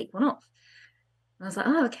take one off? And I was like,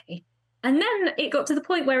 oh, okay. And then it got to the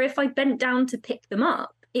point where if I bent down to pick them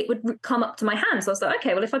up, it would come up to my hand. So I was like,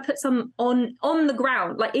 okay, well, if I put some on the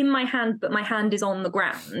ground, like in my hand, but my hand is on the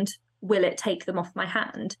ground, will it take them off my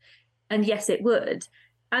hand? And yes, it would.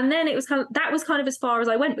 And then that was kind of as far as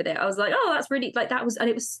I went with it. I was like, oh, that's really and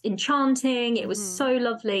it was enchanting. It was so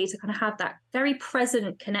lovely to kind of have that very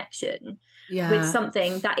present connection with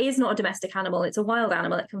something that is not a domestic animal. It's a wild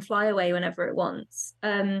animal. It can fly away whenever it wants.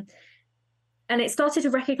 And it started to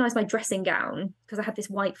recognize my dressing gown, because I had this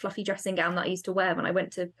white fluffy dressing gown that I used to wear when I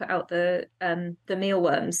went to put out the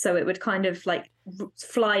mealworms. So it would kind of like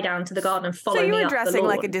fly down to the garden and follow me up the lawn. So you were dressing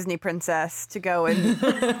like a Disney princess to go and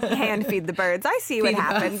hand feed the birds. I see what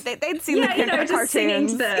happened. They'd seen the just cartoons. Singing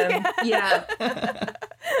to them. Yeah.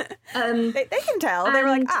 They can tell. They were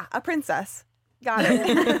like, a princess. Got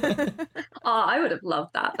it. I would have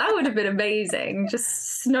loved that. That would have been amazing.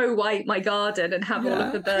 Just Snow White my garden and have all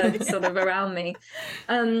of the birds sort of around me.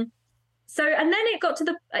 And then it got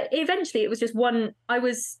to eventually it was just one, I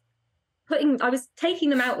was taking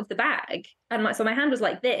them out of the bag, and so my hand was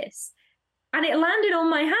like this, and it landed on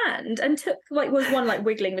my hand and was one like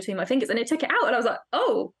wiggling between my fingers, and it took it out, and I was like,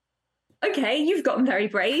 oh, okay, you've gotten very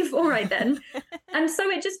brave. All right then. And so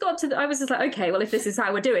it just got to I was just like, okay, well, if this is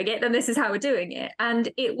how we're doing it, then this is how we're doing it. And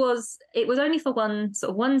it was only for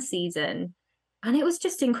one season, and it was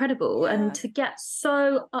just incredible. Yeah. And to get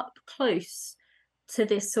so up close to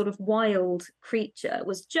this sort of wild creature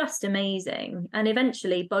was just amazing. And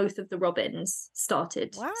eventually both of the robins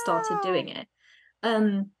started doing it.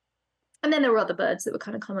 And then there were other birds that would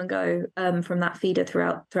kind of come and go from that feeder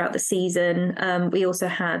throughout the season. We also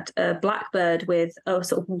had a blackbird with a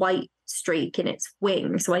sort of white streak in its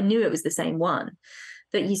wing. So I knew it was the same one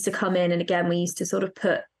that used to come in. And again, we used to sort of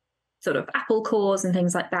put sort of apple cores and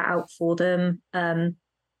things like that out for them, and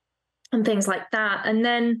things like that. And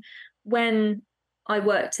then when I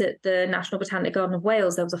worked at the National Botanic Garden of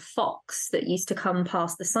Wales, there was a fox that used to come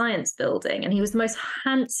past the science building, and he was the most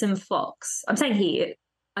handsome fox. I'm saying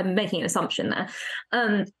I'm making an assumption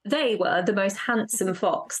there. They were the most handsome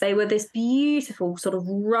fox. They were this beautiful sort of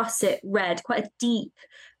russet red, quite a deep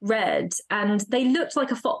red, and they looked like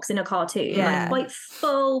a fox in a cartoon, like quite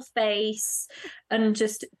full face and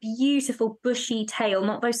just beautiful bushy tail,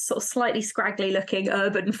 not those sort of slightly scraggly looking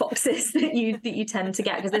urban foxes that you tend to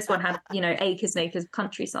get, because this one had, acres and acres of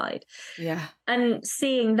countryside. Yeah. And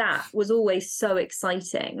seeing that was always so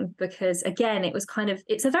exciting, because again,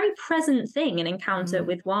 it's a very present thing, an encounter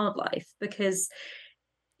with wildlife, because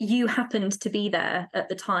you happened to be there at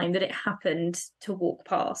the time that it happened to walk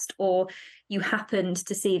past, or you happened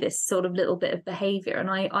to see this sort of little bit of behavior. And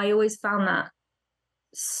I always found that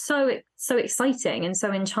so exciting and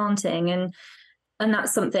so enchanting. And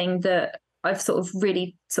that's something that I've sort of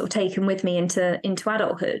really sort of taken with me into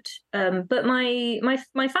adulthood. But my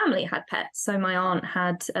family had pets. So my aunt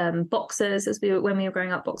had boxers when we were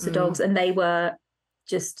growing up, boxer dogs, and they were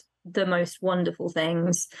just the most wonderful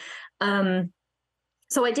things.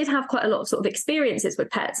 So I did have quite a lot of sort of experiences with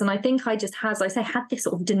pets. And I think I just had this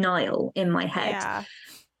sort of denial in my head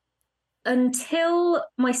until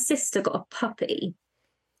my sister got a puppy.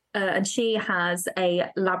 And she has a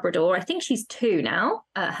Labrador. I think she's 2 now.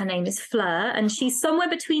 Her name is Fleur, and she's somewhere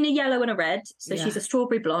between a yellow and a red. So she's a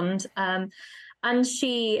strawberry blonde. And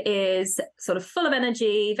she is sort of full of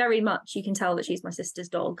energy, very much. You can tell that she's my sister's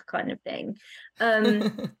dog kind of thing.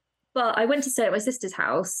 But I went to stay at my sister's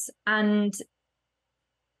house, and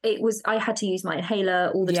I had to use my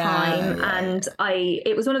inhaler all the time. And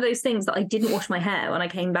it was one of those things that I didn't wash my hair when I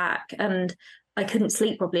came back, and I couldn't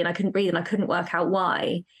sleep properly, and I couldn't breathe, and I couldn't work out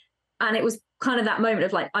why. And it was kind of that moment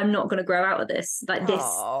of like, I'm not going to grow out of this. Like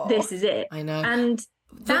this is it. I know. And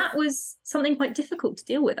that was something quite difficult to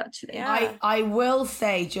deal with, actually. Yeah. I will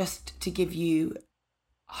say, just to give you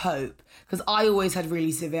hope, because I always had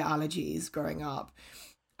really severe allergies growing up.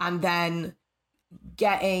 And then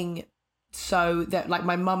getting so that, like,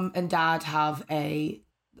 my mum and dad have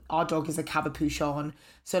our dog is a Cavapouchon.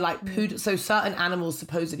 So like so certain animals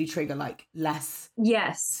supposedly trigger like less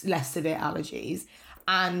severe allergies.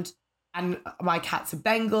 And my cat's a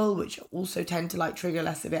Bengal, which also tend to like trigger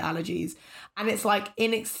less severe allergies. And it's like,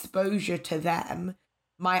 in exposure to them,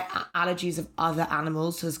 my allergies of other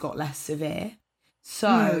animals has got less severe.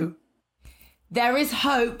 So there is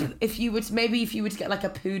hope if you would to get like a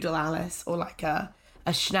poodle, Alice, or like a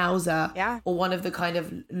Schnauzer, or one of the kind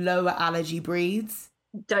of lower allergy breeds.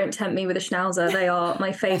 Don't tempt me with a Schnauzer. They are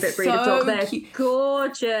my favourite breed of dog. They're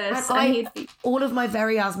gorgeous. All of my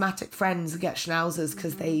very asthmatic friends get Schnauzers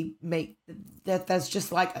because there's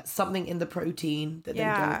just like something in the protein that they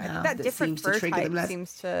don't have that different seems to trigger them less.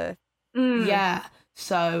 Seems to... Yeah.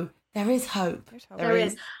 So There is hope. There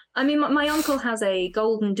is. I mean, my uncle has a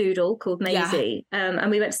golden doodle called Maisie,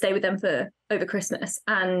 and we went to stay with them for over Christmas,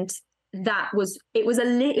 and it was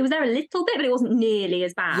there a little bit, but it wasn't nearly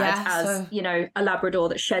as bad as a Labrador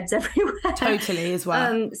that sheds everywhere. Totally, as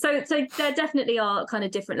well. So there definitely are kind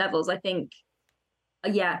of different levels. I think,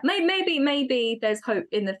 maybe there's hope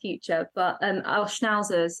in the future. But our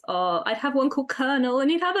schnauzers are. I'd have one called Colonel,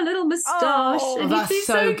 and he'd have a little moustache. And that's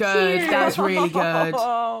so good. Cute. That's really good.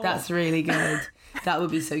 That's really good. That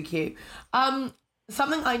would be so cute.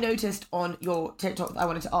 Something I noticed on your TikTok that I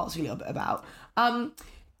wanted to ask you a little bit about.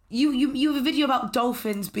 You have a video about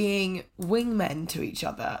dolphins being wingmen to each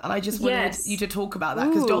other, and I just wanted you to talk about that,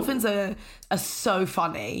 because dolphins are so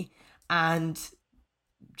funny and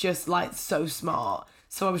just like so smart.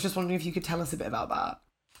 So I was just wondering if you could tell us a bit about that.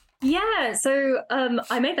 Yeah, so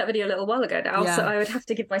I made that video a little while ago now, so I would have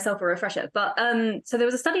to give myself a refresher. But so there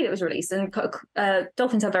was a study that was released, and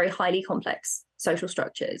dolphins have very highly complex social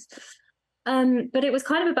structures. But it was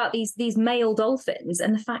kind of about these male dolphins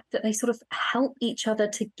and the fact that they sort of help each other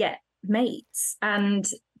to get mates, and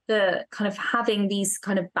the kind of having these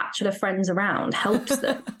kind of bachelor friends around helps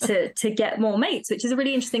them to get more mates, which is a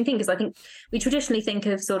really interesting thing, because I think we traditionally think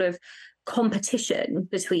of sort of competition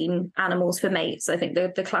between animals for mates. I think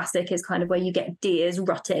the classic is kind of where you get deers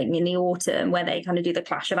rutting in the autumn, where they kind of do the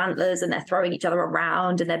clash of antlers and they're throwing each other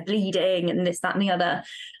around and they're bleeding and this, that, and the other.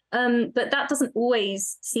 But that doesn't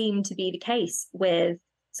always seem to be the case with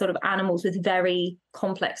sort of animals with very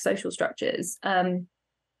complex social structures.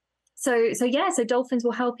 So dolphins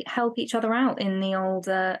will help each other out in the old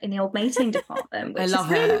mating department, which is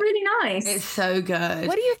really, really nice. It's so good.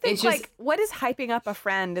 What do you think? What is hyping up a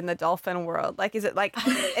friend in the dolphin world? Like, is it like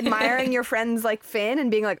admiring your friend's like fin and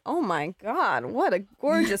being like, oh my god, what a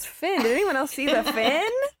gorgeous fin? Did anyone else see the fin?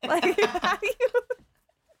 Like, how do you?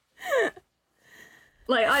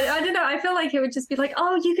 Like, I don't know. I feel like it would just be like,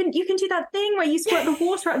 oh, you can do that thing where you squirt the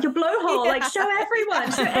water out your blowhole. Like, show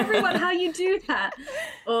everyone how you do that.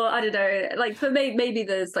 Or I don't know. Like, for maybe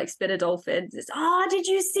there's like spinner dolphins. It's, did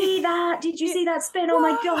you see that? Did you see that spin? Oh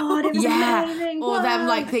my god, it was amazing. Or them,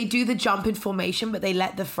 like, they do the jump in formation, but they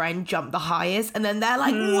let the friend jump the highest, and then they're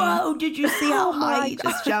like, whoa, did you see how high he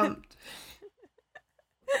just jumped?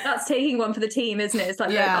 That's taking one for the team, isn't it? It's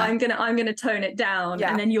like, look, I'm gonna tone it down,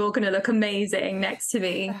 and then you're gonna look amazing next to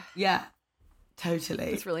me. Yeah, totally.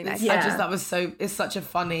 It's really nice. It's such a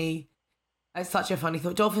funny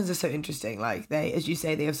thought. Dolphins are so interesting. Like, they, as you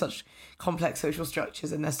say, they have such complex social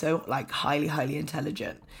structures, and they're so like highly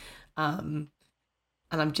intelligent. And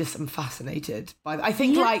I'm fascinated by that. I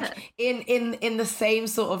think like in the same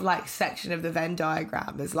sort of like section of the Venn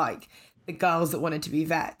diagram as like the girls that wanted to be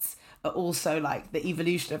vets, but also like the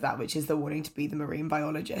evolution of that, which is the wanting to be the marine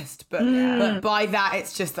biologist. But by that,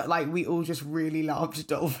 it's just that like we all just really loved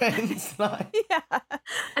dolphins.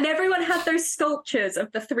 And everyone had those sculptures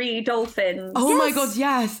of the 3 dolphins. Oh my god,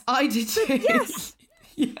 yes, I did too. Yes.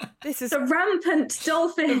 This is the rampant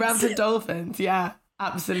dolphins. The rampant dolphins, yeah,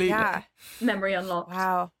 absolutely. Yeah. Memory unlocked.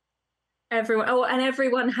 Wow.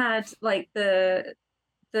 Everyone had like the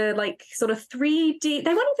like sort of 3D,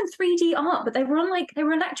 they weren't even 3D art, but they were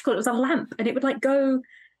electrical. It was a lamp, and it would like go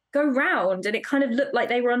round, and it kind of looked like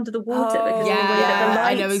they were under the water because of the way that the lights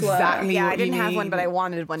I know exactly were. Yeah, I didn't have one, but I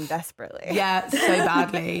wanted one desperately. Yeah, so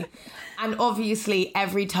badly. And obviously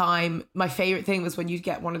every time, my favorite thing was when you'd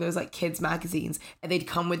get one of those like kids magazines, and they'd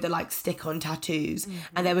come with the like stick-on tattoos,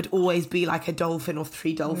 and there would always be like a dolphin or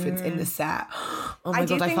 3 dolphins in the set. Oh my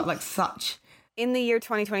god, I felt like such... In the year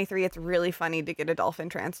 2023, it's really funny to get a dolphin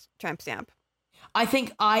tramp stamp. I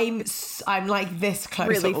think I'm like this close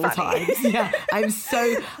really at all funny. times. Yeah, I'm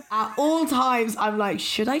so at all times. I'm like,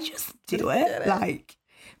 should I just do it? Like,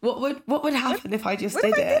 what would happen if I just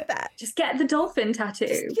did it? That? Just get the dolphin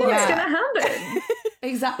tattoo. What's gonna happen?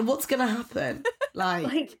 Exactly. What's gonna happen?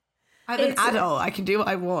 Like I'm an adult. I can do what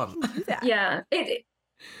I want. Yeah. It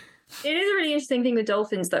is a really interesting thing with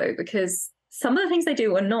dolphins though, because some of the things they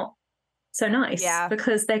do are not so nice,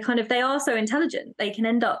 because they are so intelligent. They can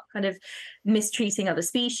end up kind of mistreating other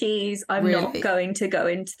species. I'm not going to go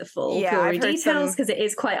into the full gory details because it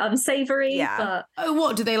is quite unsavory. But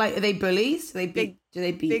what do they like? Are they bullies? Do they beat?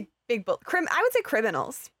 Big I would say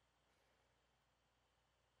criminals.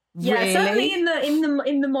 Yeah, really? certainly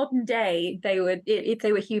in the modern day, they would, if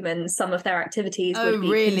they were humans, some of their activities would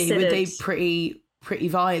be considered... Would they pretty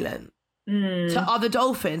violent to other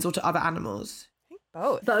dolphins or to other animals?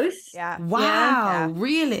 Both. Yeah. Wow. Yeah.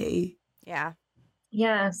 Really? Yeah.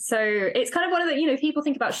 Yeah. So it's kind of one of the, people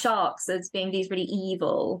think about sharks as being these really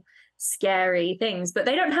evil, scary things, but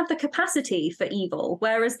they don't have the capacity for evil,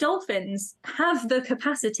 whereas dolphins have the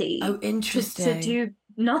capacity interesting. to do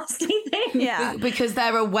nasty thing. Yeah. Because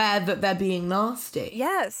they're aware that they're being nasty.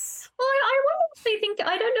 Yes. Well, I wonder if they think.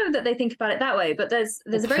 I don't know that they think about it that way, but there's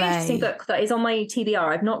a very interesting book that is on my TBR.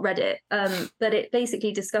 I've not read it, but it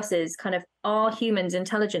basically discusses kind of, are humans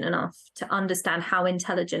intelligent enough to understand how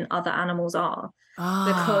intelligent other animals are?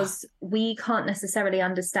 Because we can't necessarily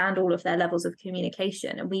understand all of their levels of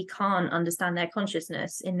communication, and we can't understand their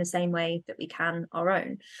consciousness in the same way that we can our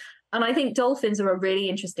own. And I think dolphins are a really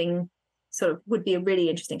interesting would be a really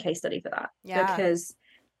interesting case study for that, because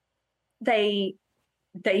they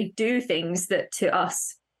do things that to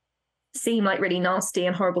us seem like really nasty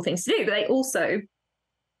and horrible things to do, but they also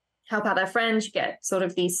help out their friends. You get sort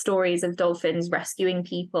of these stories of dolphins rescuing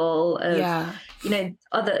people,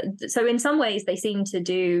 so in some ways they seem to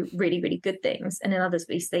do really, really good things, and in others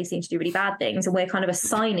they seem to do really bad things, and we're kind of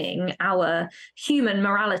assigning our human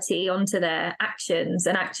morality onto their actions.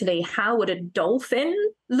 And actually, how would a dolphin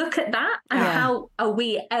look at that, and how are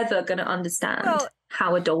we ever going to understand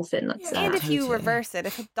how a dolphin looks at that? And if you reverse it,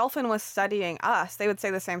 if a dolphin was studying us, they would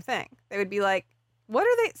say the same thing. They would be like, what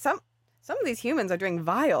are they, some of these humans are doing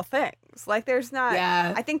vile things. Like, there's not,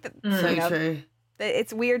 I think that, true.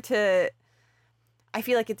 It's weird I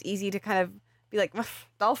feel like it's easy to kind of be like,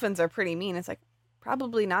 dolphins are pretty mean. It's like,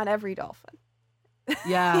 probably not every dolphin.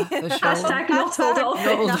 Yeah, for sure. Hashtag not all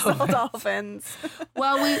dolphins. Not all dolphins.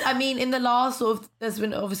 Well, in the last there's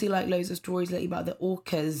been obviously like loads of stories lately about the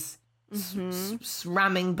orcas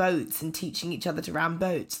ramming boats and teaching each other to ram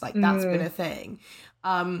boats. Like, that's been a thing.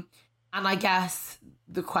 And I guess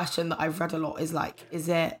the question that I've read a lot is like, is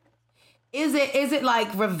it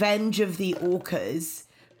like Revenge of the Orcas,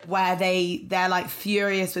 where they're like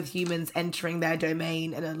furious with humans entering their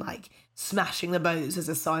domain and are like smashing the boats as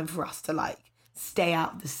a sign for us to like stay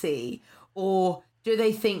out of the sea? Or do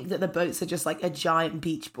they think that the boats are just like a giant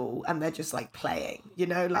beach ball and they're just like playing,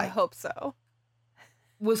 like? I hope so.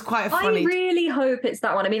 Was quite a funny. I really hope it's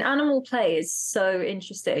that one. Animal play is so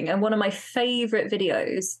interesting, and one of my favorite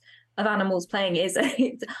videos of animals playing is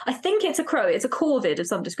I think it's a crow. It's a corvid of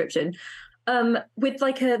some description, with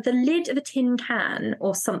like the lid of a tin can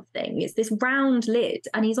or something. It's this round lid,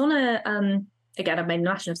 and he's on a again, I've made a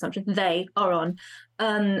national assumption. They are on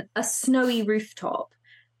a snowy rooftop,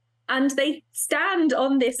 and they stand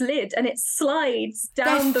on this lid, and it slides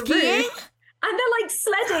down the roof. And they're like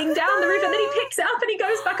sledding down the roof, and then he picks it up and he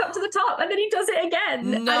goes back up to the top, and then he does it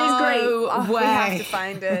again. No and it's great. We have to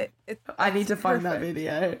find it. I need to find that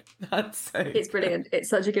video. It's brilliant. It's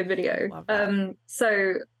such a good video.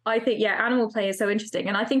 So I think, animal play is so interesting,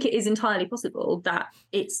 and I think it is entirely possible that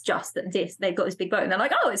it's just that they've got this big boat, and they're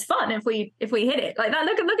like, oh, it's fun if we hit it like that.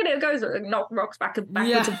 Look at it, it goes knock rocks backwards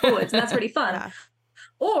and forwards, and that's really fun. Yeah.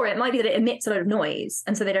 Or it might be that it emits a load of noise,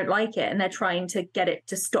 and so they don't like it, and they're trying to get it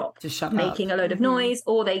to stop making a load of noise.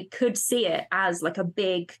 Or they could see it as like a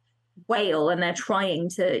big whale, and they're trying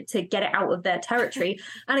to get it out of their territory.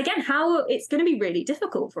 And again, how it's going to be really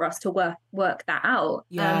difficult for us to work that out.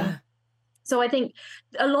 So I think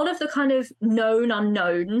a lot of the kind of known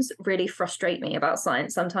unknowns really frustrate me about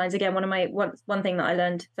science sometimes. Again, one thing that I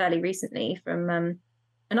learned fairly recently from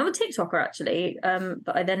another TikToker, actually,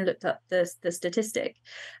 but I then looked up the statistic,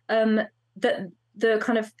 that the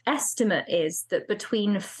kind of estimate is that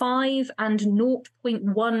between 5 and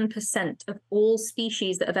 0.1% of all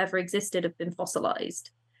species that have ever existed have been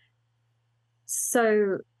fossilized.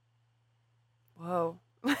 So, whoa.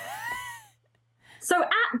 So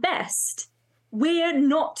at best, we're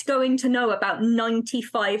not going to know about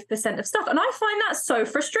 95% of stuff. And I find that so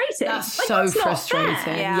frustrating. That's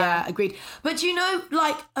frustrating. Yeah, agreed. But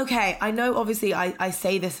okay, I know obviously I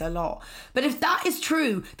say this a lot, but if that is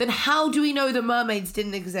true, then how do we know the mermaids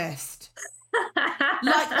didn't exist?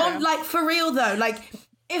 For real though,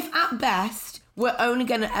 if at best we're only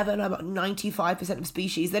going to ever know about 95% of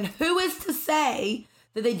species, then who is to say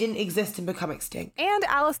that they didn't exist and become extinct? And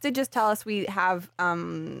Alice did just tell us we have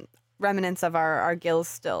remnants of our gills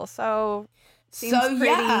still, so seems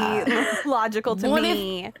pretty logical to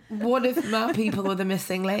me. What if mer people were the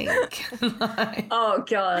missing link? Oh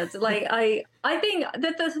god, I think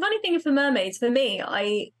that the funny thing for mermaids, for me,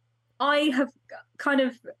 I have kind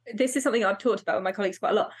of, this is something I've talked about with my colleagues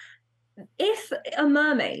quite a lot. If a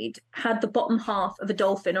mermaid had the bottom half of a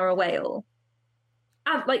dolphin or a whale,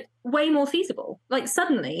 way more feasible.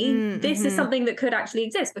 Suddenly, this is something that could actually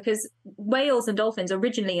exist, because whales and dolphins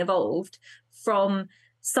originally evolved from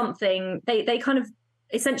something. They kind of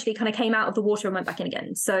essentially came out of the water and went back in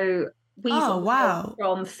again. So we evolved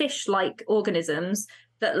from fish-like organisms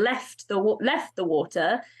that left the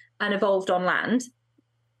water and evolved on land.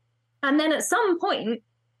 And then at some point,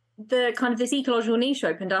 this ecological niche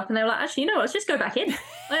opened up, and they were like, actually, let's just go back in.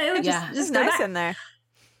 Just go nice back in there.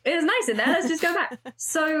 It's nice in there. Let's just go back.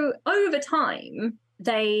 So over time,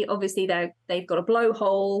 they've got a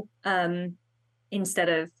blowhole instead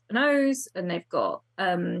of a nose, and they've got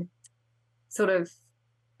sort of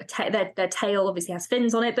their tail obviously has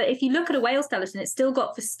fins on it. But if you look at a whale skeleton, it's still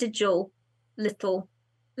got vestigial little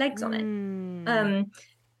legs on it.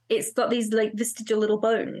 It's got these like vestigial little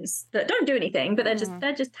bones that don't do anything, but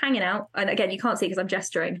they're just hanging out. And again, you can't see because I'm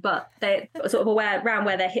gesturing, but they're sort of around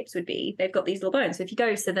where their hips would be. They've got these little bones. So if you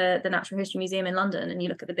go to the Natural History Museum in London and you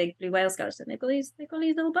look at the big blue whale skeleton, they've got these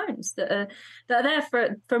little bones that are there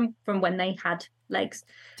from when they had legs.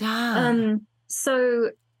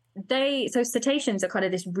 So cetaceans are kind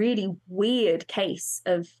of this really weird case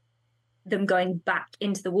of them going back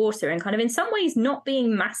into the water and kind of in some ways not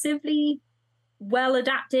being massively well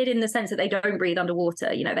adapted in the sense that they don't breathe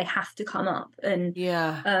underwater. You know, they have to come up and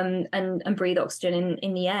and breathe oxygen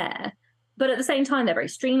in the air. But at the same time, they're very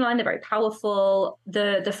streamlined, they're very powerful.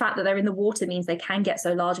 The fact that they're in the water means they can get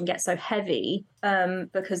so large and get so heavy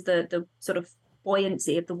because the sort of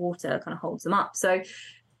buoyancy of the water kind of holds them up. So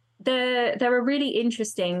they're a really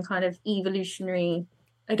interesting kind of evolutionary,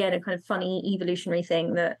 again, a kind of funny evolutionary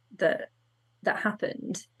thing that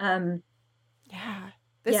happened.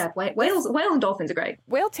 Whales and dolphins are great.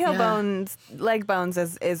 Whale tail bones, leg bones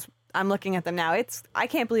is I'm looking at them now. I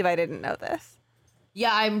can't believe I didn't know this.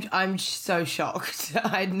 Yeah, I'm so shocked.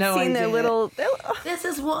 I had no idea. Their little. This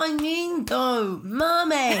is what I mean, though.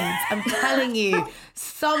 Mermaids. I'm telling you,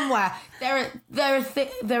 somewhere there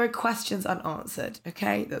are questions unanswered.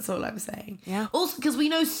 Okay, that's all I'm saying. Yeah. Also, because we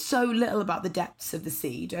know so little about the depths of the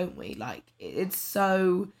sea, don't we? Like there's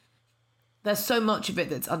so much of it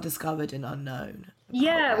that's undiscovered and unknown.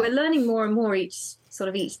 Yeah, we're learning more and more each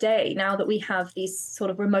day now that we have these sort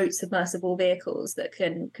of remote submersible vehicles that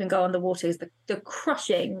can go underwater. The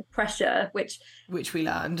crushing pressure, which we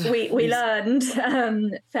learned we learned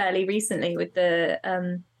fairly recently with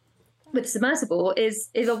the submersible is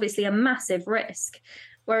obviously a massive risk.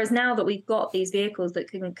 Whereas now that we've got these vehicles that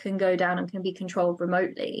can go down and can be controlled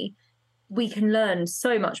remotely, we can learn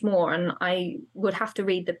so much more. And I would have to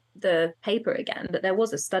read the paper again, but there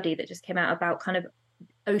was a study that just came out about kind of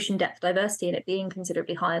ocean depth diversity and it being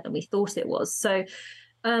considerably higher than we thought it was. So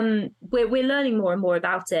we're learning more and more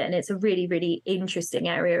about it, and it's a really, really interesting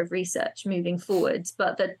area of research moving forwards.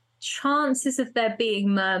 But the chances of there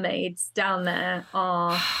being mermaids down there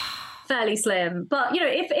are fairly slim. But you know,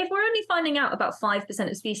 if we're only finding out about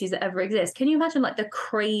 5% of species that ever exist, can you imagine like the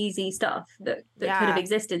crazy stuff that could have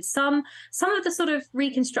existed? Some of the sort of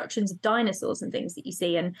reconstructions of dinosaurs and things that you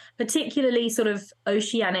see, and particularly sort of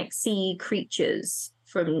oceanic sea creatures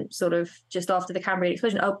from sort of just after the Cambrian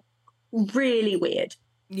explosion are really weird.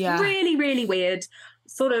 Yeah, really, really weird,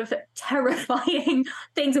 sort of terrifying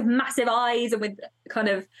things with massive eyes and with kind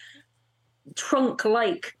of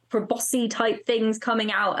trunk-like proboscis type things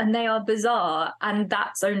coming out, and they are bizarre, and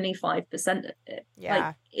that's only 5% of it.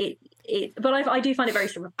 Yeah, like but I do find it very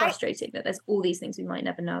frustrating that there's all these things we might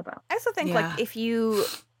never know about. I also think like if you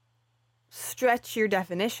stretch your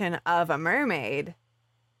definition of a mermaid,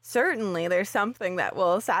 certainly there's something that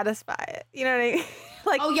will satisfy it. You know what I mean?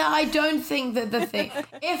 Like, oh yeah, I don't think that the thing.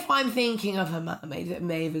 If I'm thinking of a mermaid that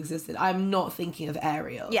may have existed, I'm not thinking of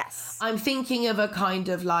Ariel. Yes, I'm thinking of a kind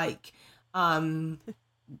of like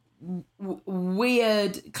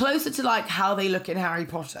weird, closer to like how they look in Harry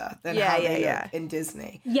Potter than how they look in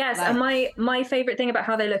Disney. Yes, like, and my favorite thing about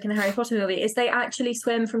how they look in the Harry Potter movie is they actually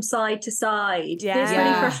swim from side to side. Yeah. This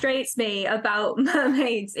really frustrates me about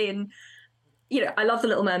mermaids in, you know, I love The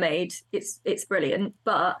Little Mermaid. It's brilliant,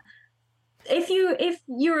 but if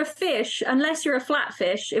you're a fish, unless you're a flat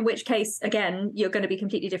fish, in which case again you're going to be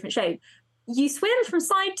completely different shape, you swim from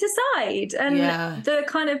side to side, and the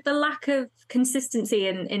kind of the lack of consistency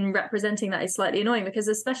in representing that is slightly annoying, because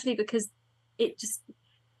it just,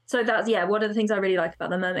 so that's one of the things I really like about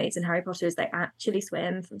the mermaids in Harry Potter is they actually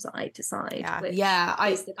swim from side to side.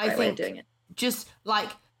 I think way of doing it. Just like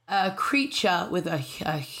a creature with a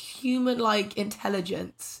human-like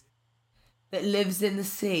intelligence that lives in the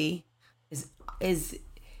sea is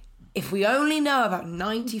if we only know about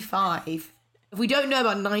 95. If we don't know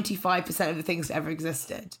about 95% of the things that ever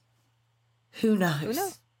existed, who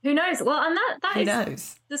knows? Who knows? Well, and that who is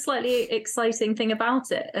knows? The slightly exciting thing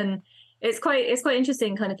about it. And it's quite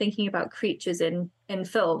interesting kind of thinking about creatures in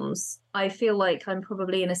films. I feel like I'm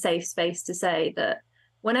probably in a safe space to say that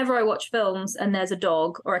whenever I watch films and there's a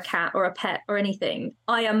dog or a cat or a pet or anything,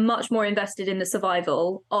 I am much more invested in the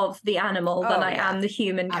survival of the animal than I am the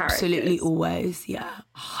human characters. Absolutely, always. Yeah,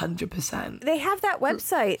 100%. They have that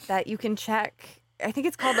website that you can check. I think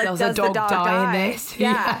it's called like Does the Dog Die in this?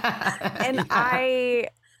 Yeah. And I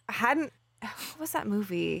hadn't what was that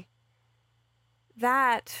movie?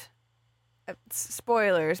 That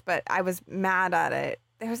spoilers, but I was mad at it.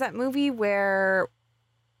 There was that movie where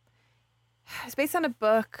it's based on a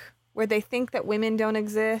book where they think that women don't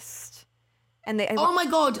exist, and they. Oh my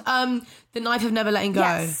god! The Knife of Never Letting Go.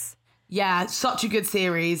 Yes. Yeah, such a good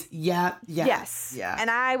series. Yeah. Yes. Yeah.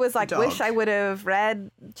 And I was like, Dog. wish I would have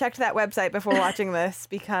checked that website before watching this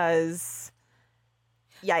because.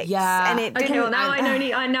 Yikes! Yeah. And it Okay, didn't. well now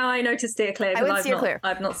I know to steer clear. I would I've steer not, clear.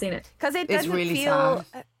 I've not seen it Because it It's doesn't really feel.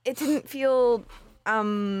 sad. It didn't feel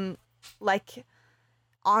like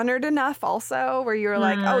honored enough. Also, where you're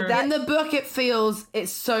like, oh, that. In the book,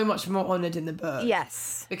 it's so much more honored in the book.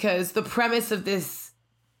 Yes. Because the premise of this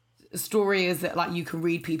story is that like you can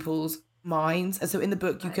read people's minds, and so in the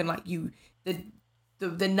book you can like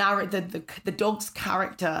the dog's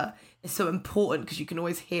character is so important because you can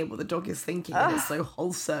always hear what the dog is thinking, and it's so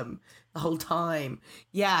wholesome the whole time.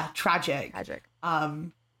 Yeah, tragic.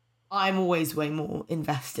 I'm always way more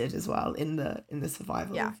invested as well in the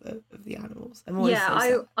survival of the animals. I'm always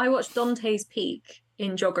I watched Dante's Peak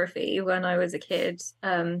in geography when I was a kid,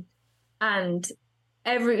 and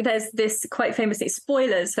there's this quite famously,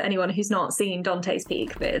 spoilers for anyone who's not seen Dante's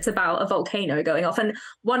Peak, but it's about a volcano going off, and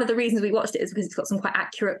one of the reasons we watched it is because it's got some quite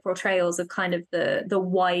accurate portrayals of kind of the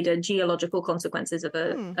wider geological consequences of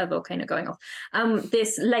a volcano going off.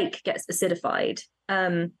 This lake gets acidified.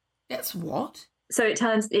 It's what? So it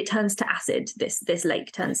turns to acid. This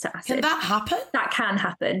lake turns to acid. Can that happen? That can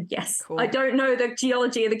happen, yes. Cool. I don't know the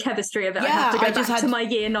geology or the chemistry of it. Yeah, I have to I go just back to my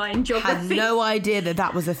year 9 geography. Had no idea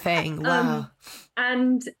that was a thing. Wow.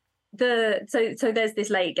 And so there's this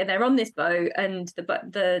lake, and they're on this boat, and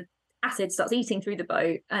the acid starts eating through the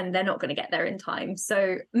boat, and they're not going to get there in time.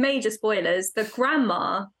 So major spoilers: the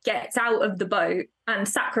grandma gets out of the boat and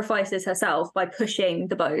sacrifices herself by pushing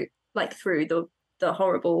the boat like through the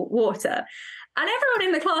horrible water. And everyone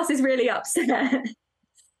in the class is really upset.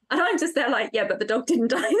 And I'm just there like, yeah, but the dog didn't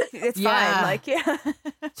die. It's fine. Like, yeah.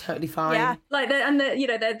 Totally fine. Yeah. Like,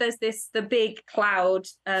 there's the big cloud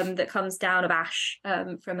that comes down of ash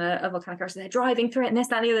from a volcanic eruption. They're driving through it and this,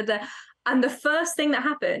 that, and the other. And the first thing that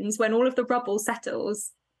happens when all of the rubble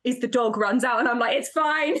settles is the dog runs out, and I'm like, it's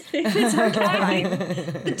fine. It's okay.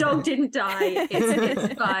 The dog didn't die.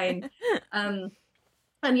 It's fine.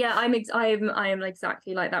 And yeah, I am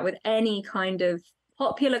exactly like that with any kind of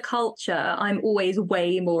popular culture. I'm always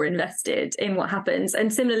way more invested in what happens.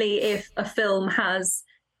 And similarly, if a film has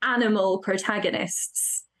animal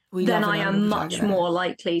protagonists, then I am much more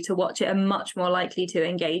likely to watch it and much more likely to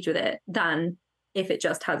engage with it than if it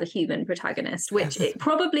just has a human protagonist, which it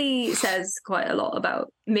probably says quite a lot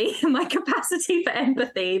about me and my capacity for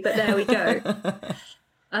empathy. But there we go.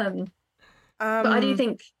 But I do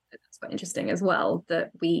think it's quite interesting as well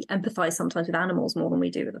that we empathize sometimes with animals more than we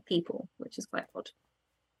do with the people, which is quite odd.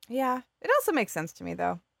 Yeah, it also makes sense to me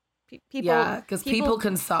though. People, yeah, because people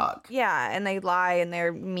can suck. Yeah, and they lie and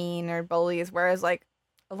they're mean or bullies. Whereas like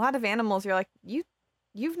a lot of animals, you're like,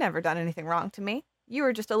 you've never done anything wrong to me. You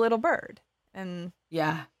were just a little bird, and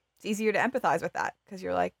yeah, it's easier to empathize with that because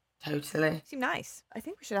you're like, totally. You seem nice. I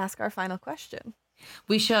think we should ask our final question.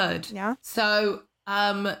 We should. Yeah. So,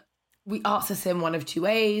 we asked this in one of two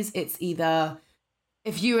ways. It's either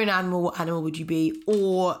if you were an animal, what animal would you be,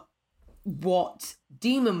 or what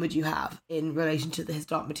demon would you have in relation to the His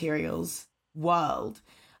Dark Materials world?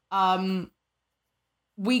 You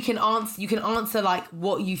can answer like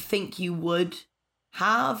what you think you would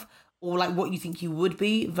have, or like what you think you would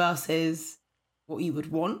be versus what you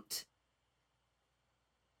would want.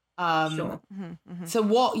 Sure. So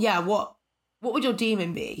what would your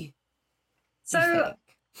demon be? So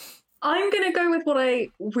I'm going to go with what I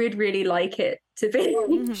would really like it to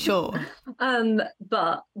be. Sure.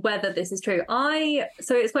 But whether this is true,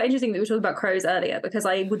 so it's quite interesting that we were talking about crows earlier, because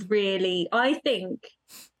I think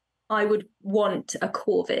I would want a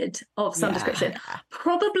corvid of some description.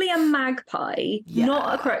 Probably a magpie,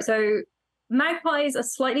 not a crow. So magpies are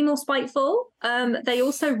slightly more spiteful. They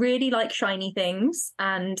also really like shiny things,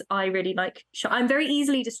 and I really like. I'm very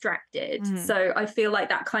easily distracted, so I feel like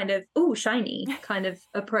that kind of shiny kind of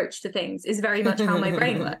approach to things is very much how my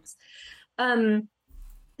brain works.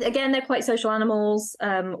 Again, they're quite social animals,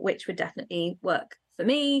 which would definitely work for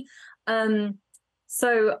me.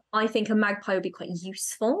 So I think a magpie would be quite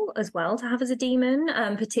useful as well to have as a demon,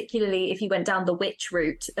 particularly if you went down the witch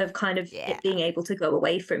route of kind of it being able to go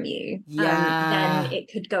away from you. Then it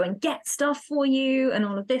could go and get stuff for you and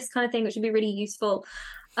all of this kind of thing, which would be really useful.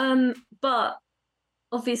 But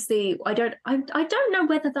obviously, I don't know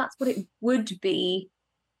whether that's what it would be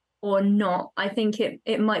or not. I think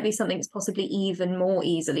it might be something that's possibly even more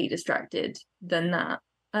easily distracted than that.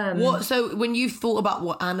 So when you've thought about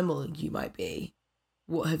what animal you might be,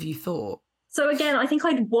 what have you thought? So again, I think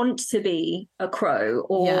I'd want to be a crow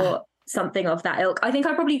or something of that ilk. I think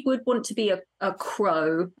I probably would want to be a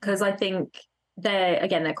crow because I think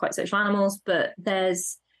they're quite social animals, but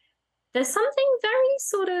there's something very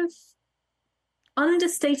sort of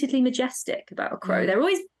understatedly majestic about a crow. They're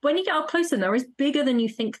always, when you get up close to them, they're always bigger than you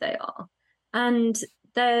think they are. And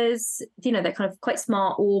there's, they're kind of quite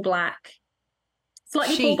smart, all black,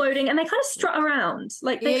 slightly foreboding, and they kind of strut around.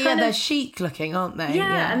 Like they're chic looking, aren't they?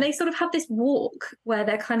 Yeah, and they sort of have this walk where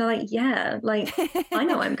they're kind of like, I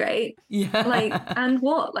know I'm great. And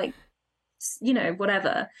what?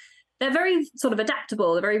 Whatever. They're very sort of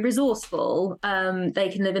adaptable. They're very resourceful. They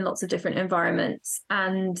can live in lots of different environments.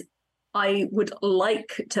 And I would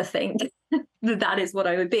like to think that is what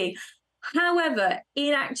I would be. However,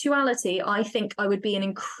 in actuality, I think I would be an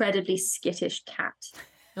incredibly skittish cat.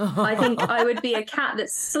 I think I would be a cat that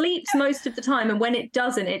sleeps most of the time, and when it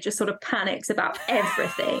doesn't, it just sort of panics about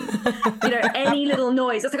everything. Any little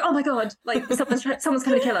noise, it's like, oh my God, like someone's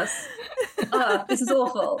going to kill us. This is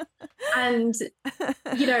awful. And,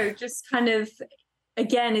 just kind of,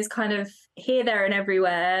 again, is kind of here, there, and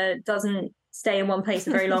everywhere, doesn't stay in one place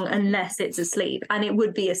for very long unless it's asleep. And it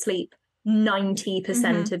would be asleep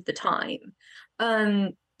 90% of the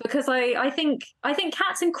time. Because I think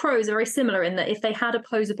cats and crows are very similar in that if they had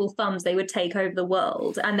opposable thumbs, they would take over the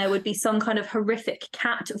world, and there would be some kind of horrific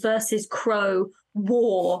cat versus crow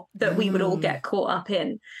war that we would all get caught up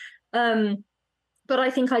in. But I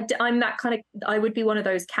think I'm that kind of, I would be one of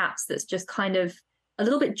those cats that's just kind of a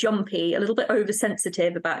little bit jumpy, a little bit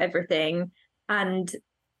oversensitive about everything, and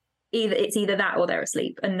it's either that or they're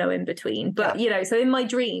asleep and no in between. But so in my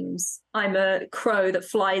dreams, I'm a crow that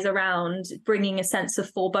flies around bringing a sense of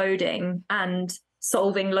foreboding and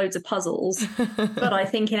solving loads of puzzles. But I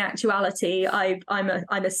think in actuality, I'm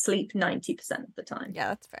asleep 90% of the time. Yeah,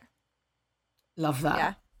 that's fair. Love that.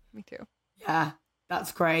 Yeah, me too. Yeah,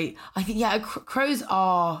 that's great. I think crows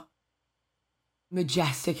are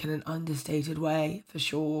majestic in an understated way, for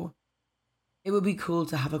sure. It would be cool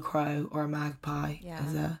to have a crow or a magpie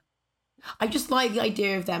as I just like the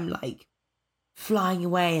idea of them like flying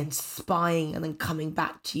away and spying and then coming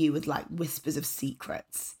back to you with like whispers of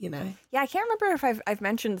secrets, Yeah, I can't remember if I've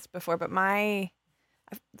mentioned this before, but a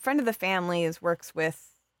friend of the family works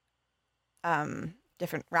with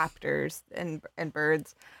different raptors and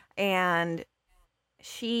birds, and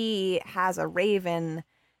she has a raven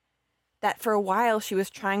that for a while she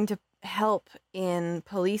was trying to help in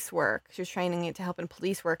police work. She was training it to help in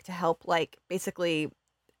police work to help like basically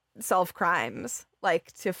solve crimes,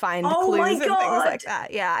 like to find clues and things like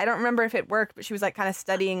that. Yeah, I don't remember if it worked, but she was like kind of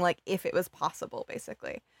studying like if it was possible,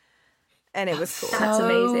 basically. And it was cool. That's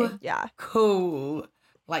amazing. Yeah. Cool.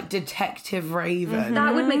 Like Detective Raven.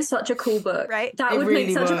 That would make such a cool book. Right? That would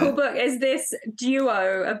make such a cool book, is this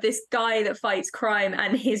duo of this guy that fights crime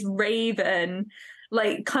and his raven,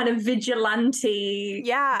 like kind of vigilante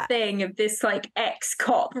thing of this like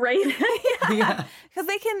ex-cop raven. Because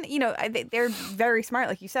they can, they're very smart,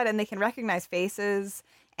 like you said, and they can recognize faces,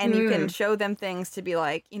 and you can show them things to be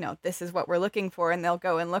like, this is what we're looking for, and they'll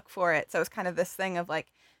go and look for it. So it's kind of this thing of like,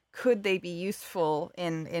 could they be useful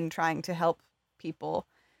in trying to help people?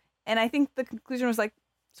 And I think the conclusion was like,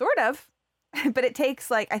 sort of, but it takes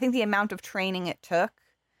like, I think the amount of training it took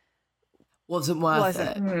wasn't worth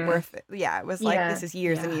it. Yeah, it was like, this is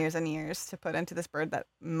years and years and years to put into this bird that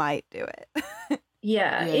might do it.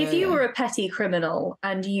 If you were a petty criminal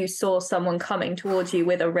and you saw someone coming towards you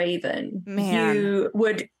with a raven, you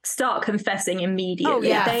would start confessing immediately.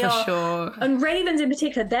 They are, sure. And ravens in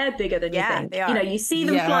particular, they're bigger than you think. They are. You see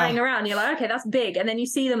them flying around, you're like, okay, that's big. And then you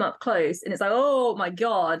see them up close and it's like, oh my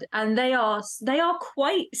God. And they are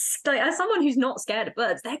quite, as someone who's not scared of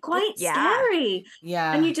birds, they're quite scary.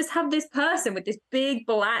 Yeah. And you just have this person with this big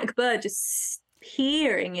black bird just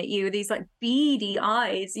peering at you with these like beady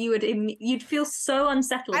eyes. You'd feel so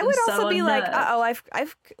unsettled. I would also be like,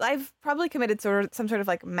 I've probably committed some sort of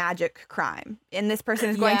like magic crime, and this person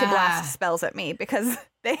is going to blast spells at me because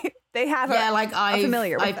they have a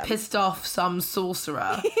familiar with I them. pissed off some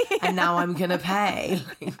sorcerer and now I'm gonna pay.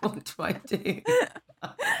 Like, what do I do?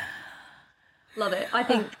 Love it. I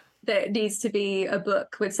think there needs to be a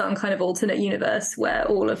book with some kind of alternate universe where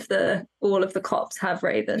all of the cops have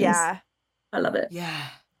ravens. Yeah. I love it. Yeah.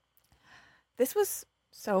 This was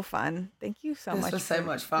so fun. Thank you so much. This was so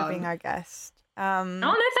much fun. For being our guest. Oh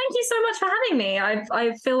no, thank you so much for having me.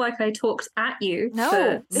 I feel like I talked at you.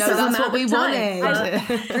 No, that's what we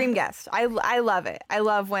wanted. Dream guest. I love it. I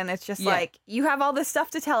love when it's just like, you have all this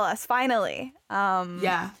stuff to tell us finally.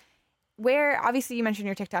 Where obviously you mentioned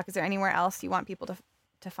your TikTok. Is there anywhere else you want people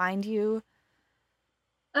to find you?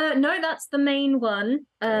 No, that's the main one.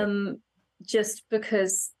 Just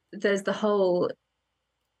because there's the whole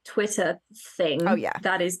Twitter thing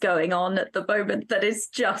that is going on at the moment that is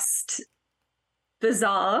just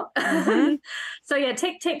bizarre. Mm-hmm. So yeah,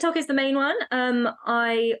 TikTok is the main one.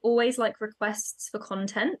 I always like requests for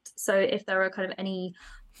content. So if there are kind of any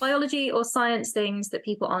biology or science things that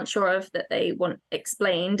people aren't sure of that they want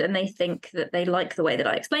explained and they think that they like the way that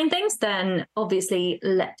I explain things, then obviously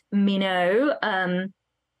let me know.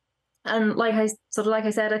 And like I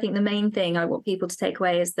said, I think the main thing I want people to take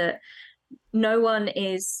away is that no one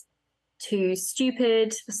is too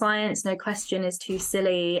stupid for science. No question is too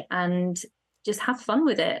silly, and just have fun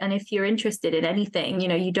with it. And if you're interested in anything,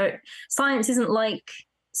 science isn't like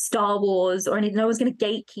Star Wars or anything. No one's going to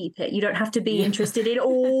gatekeep it. You don't have to be interested in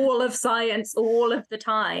all of science all of the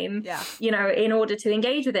time, in order to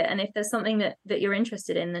engage with it. And if there's something that you're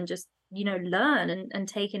interested in, then just, learn and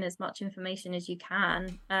take in as much information as you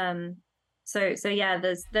can. So yeah,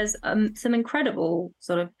 there's some incredible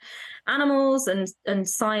sort of animals and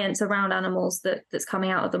science around animals that's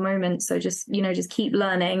coming out at the moment. So just keep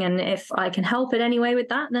learning. And if I can help in any way with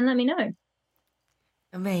that, then let me know.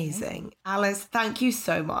 Amazing. Alice, thank you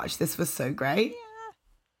so much. This was so great.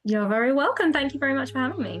 Yeah. You're very welcome. Thank you very much for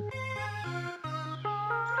having me.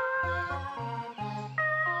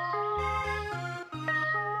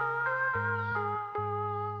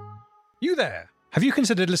 You there? Have you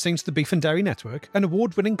considered listening to the Beef and Dairy Network, an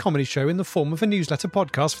award-winning comedy show in the form of a newsletter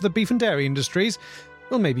podcast for the beef and dairy industries?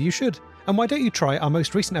 Well, maybe you should. And why don't you try our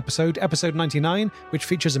most recent episode, episode 99, which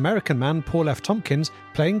features American man Paul F. Tompkins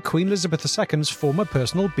playing Queen Elizabeth II's former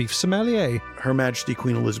personal beef sommelier. Her Majesty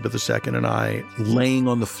Queen Elizabeth II and I laying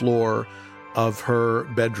on the floor of her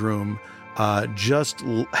bedroom, just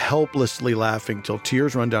helplessly laughing till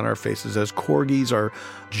tears run down our faces as corgis are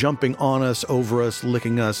jumping on us, over us,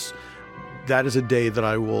 licking us. That is a day that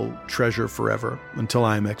I will treasure forever until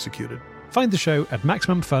I am executed. Find the show at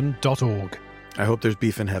MaximumFun.org. I hope there's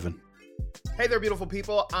beef in heaven. Hey there, beautiful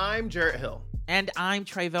people. I'm Jarrett Hill. And I'm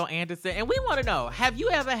Tre'vell Anderson. And we want to know, have you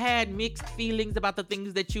ever had mixed feelings about the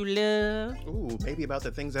things that you love? Ooh, maybe about the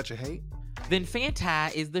things that you hate? Then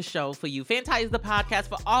Fanti is the show for you. Fanti is the podcast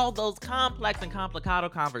for all those complex and complicado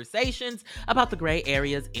conversations about the gray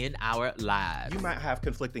areas in our lives. You might have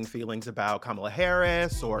conflicting feelings about Kamala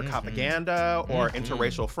Harris or propaganda or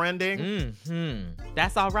interracial friending.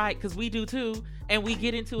 That's all right, because we do too. And we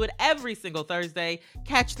get into it every single Thursday.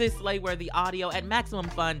 Catch this slay-worthy audio at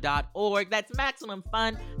MaximumFun.org. That's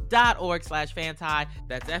MaximumFun.org/Fanti.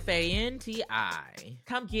 That's FANTI.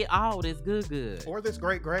 Come get all this good. Or this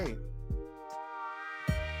great.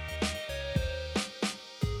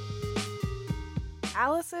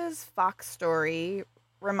 Alice's fox story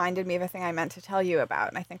reminded me of a thing I meant to tell you about,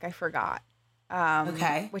 and I think I forgot.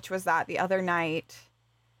 Okay. Which was that the other night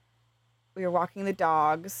we were walking the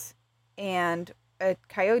dogs, and a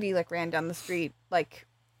coyote ran down the street, kind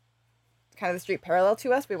of the street parallel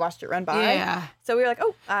to us. We watched it run by. Yeah. So we were like,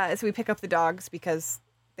 so we pick up the dogs because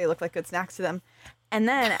they look like good snacks to them. And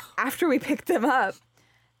then after we picked them up,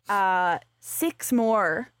 6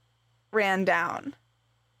 more ran down.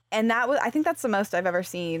 And I think that's the most I've ever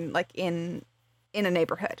seen, in a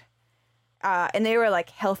neighborhood. And they were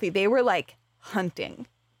healthy. They were hunting.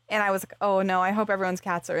 And I was like, oh no, I hope everyone's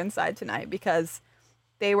cats are inside tonight, because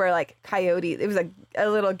they were coyotes. It was a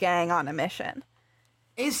little gang on a mission.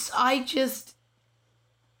 I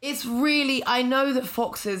know that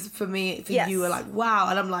foxes for you are wow.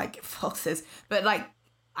 And I'm like, foxes. But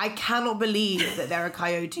I cannot believe that there are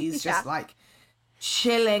coyotes just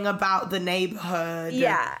chilling about the neighborhood.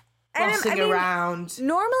 Yeah. Bossing around.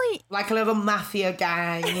 Normally. Like a little mafia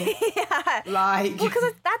gang. Yeah. Well,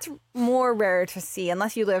 because that's more rare to see,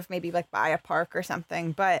 unless you live maybe by a park or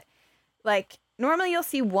something. But normally you'll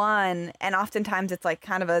see one, and oftentimes it's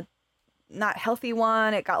kind of a not healthy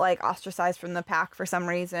one. It got ostracized from the pack for some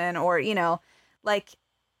reason, or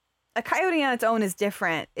a coyote on its own is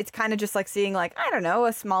different. It's kind of just seeing I don't know,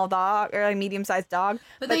 a small dog or a medium-sized dog.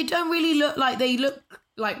 But they don't really look they look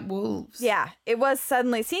like wolves. Yeah, it was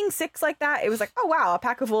suddenly seeing 6 like that. It was oh wow, a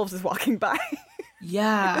pack of wolves is walking by.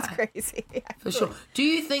 Yeah, it's crazy. For sure. Do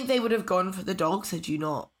you think they would have gone for the dogs had you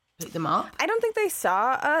not picked them up? I don't think they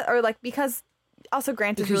saw us, or because also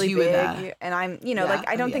Grant is really big, and I'm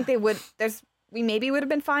I don't think they would. We maybe would have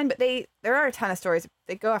been fine, but there are a ton of stories.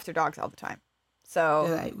 They go after dogs all the time.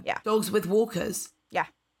 So yeah, dogs with walkers. Yeah.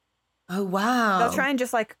 Oh wow. They'll try and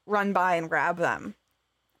just run by and grab them,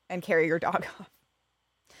 and carry your dog off.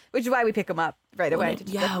 Which is why we pick them up right away.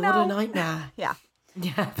 What a nightmare. Yeah.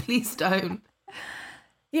 Yeah, please don't.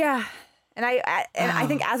 Yeah. And I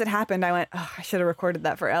think as it happened, I went, oh, I should have recorded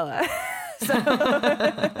that for Ella. So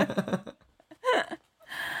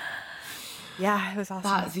yeah, it was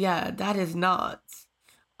awesome. That is nuts.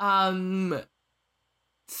 So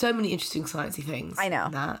many interesting sciencey things. I know.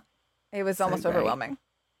 In that. It was almost overwhelming.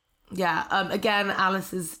 Yeah. Again,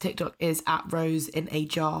 Alice's TikTok is at Rose in a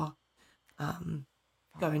Jar.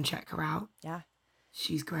 Go and check her out. Yeah.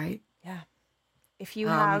 She's great. Yeah. If you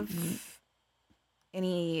have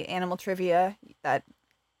any animal trivia that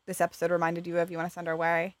this episode reminded you of, you want to send our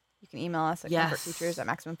way, you can email us at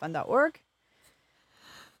comfortcreatures@maximumfun.org.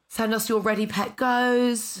 Send us your Ready Pet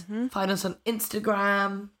Goes. Find us on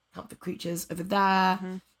Instagram. Help the creatures over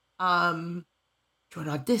there. Join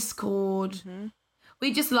our Discord.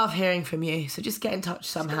 We just love hearing from you. So just get in touch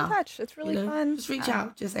somehow. Get in touch. It's really fun. Just reach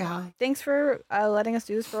out. Just say hi. Thanks for letting us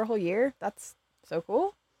do this for a whole year. That's so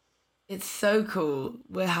cool. It's so cool.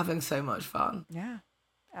 We're having so much fun. Yeah.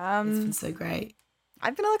 It's been so great.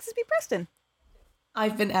 I've been Alexis B. Preston.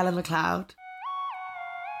 I've been Ella McLeod.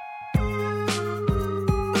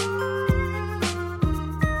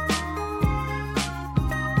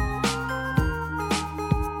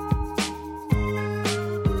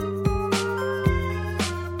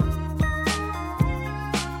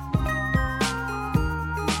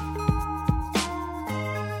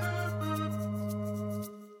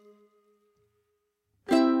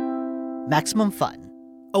 Maximum Fun,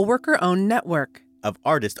 a worker-owned network of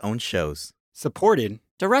artist-owned shows. Supported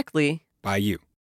directly by you.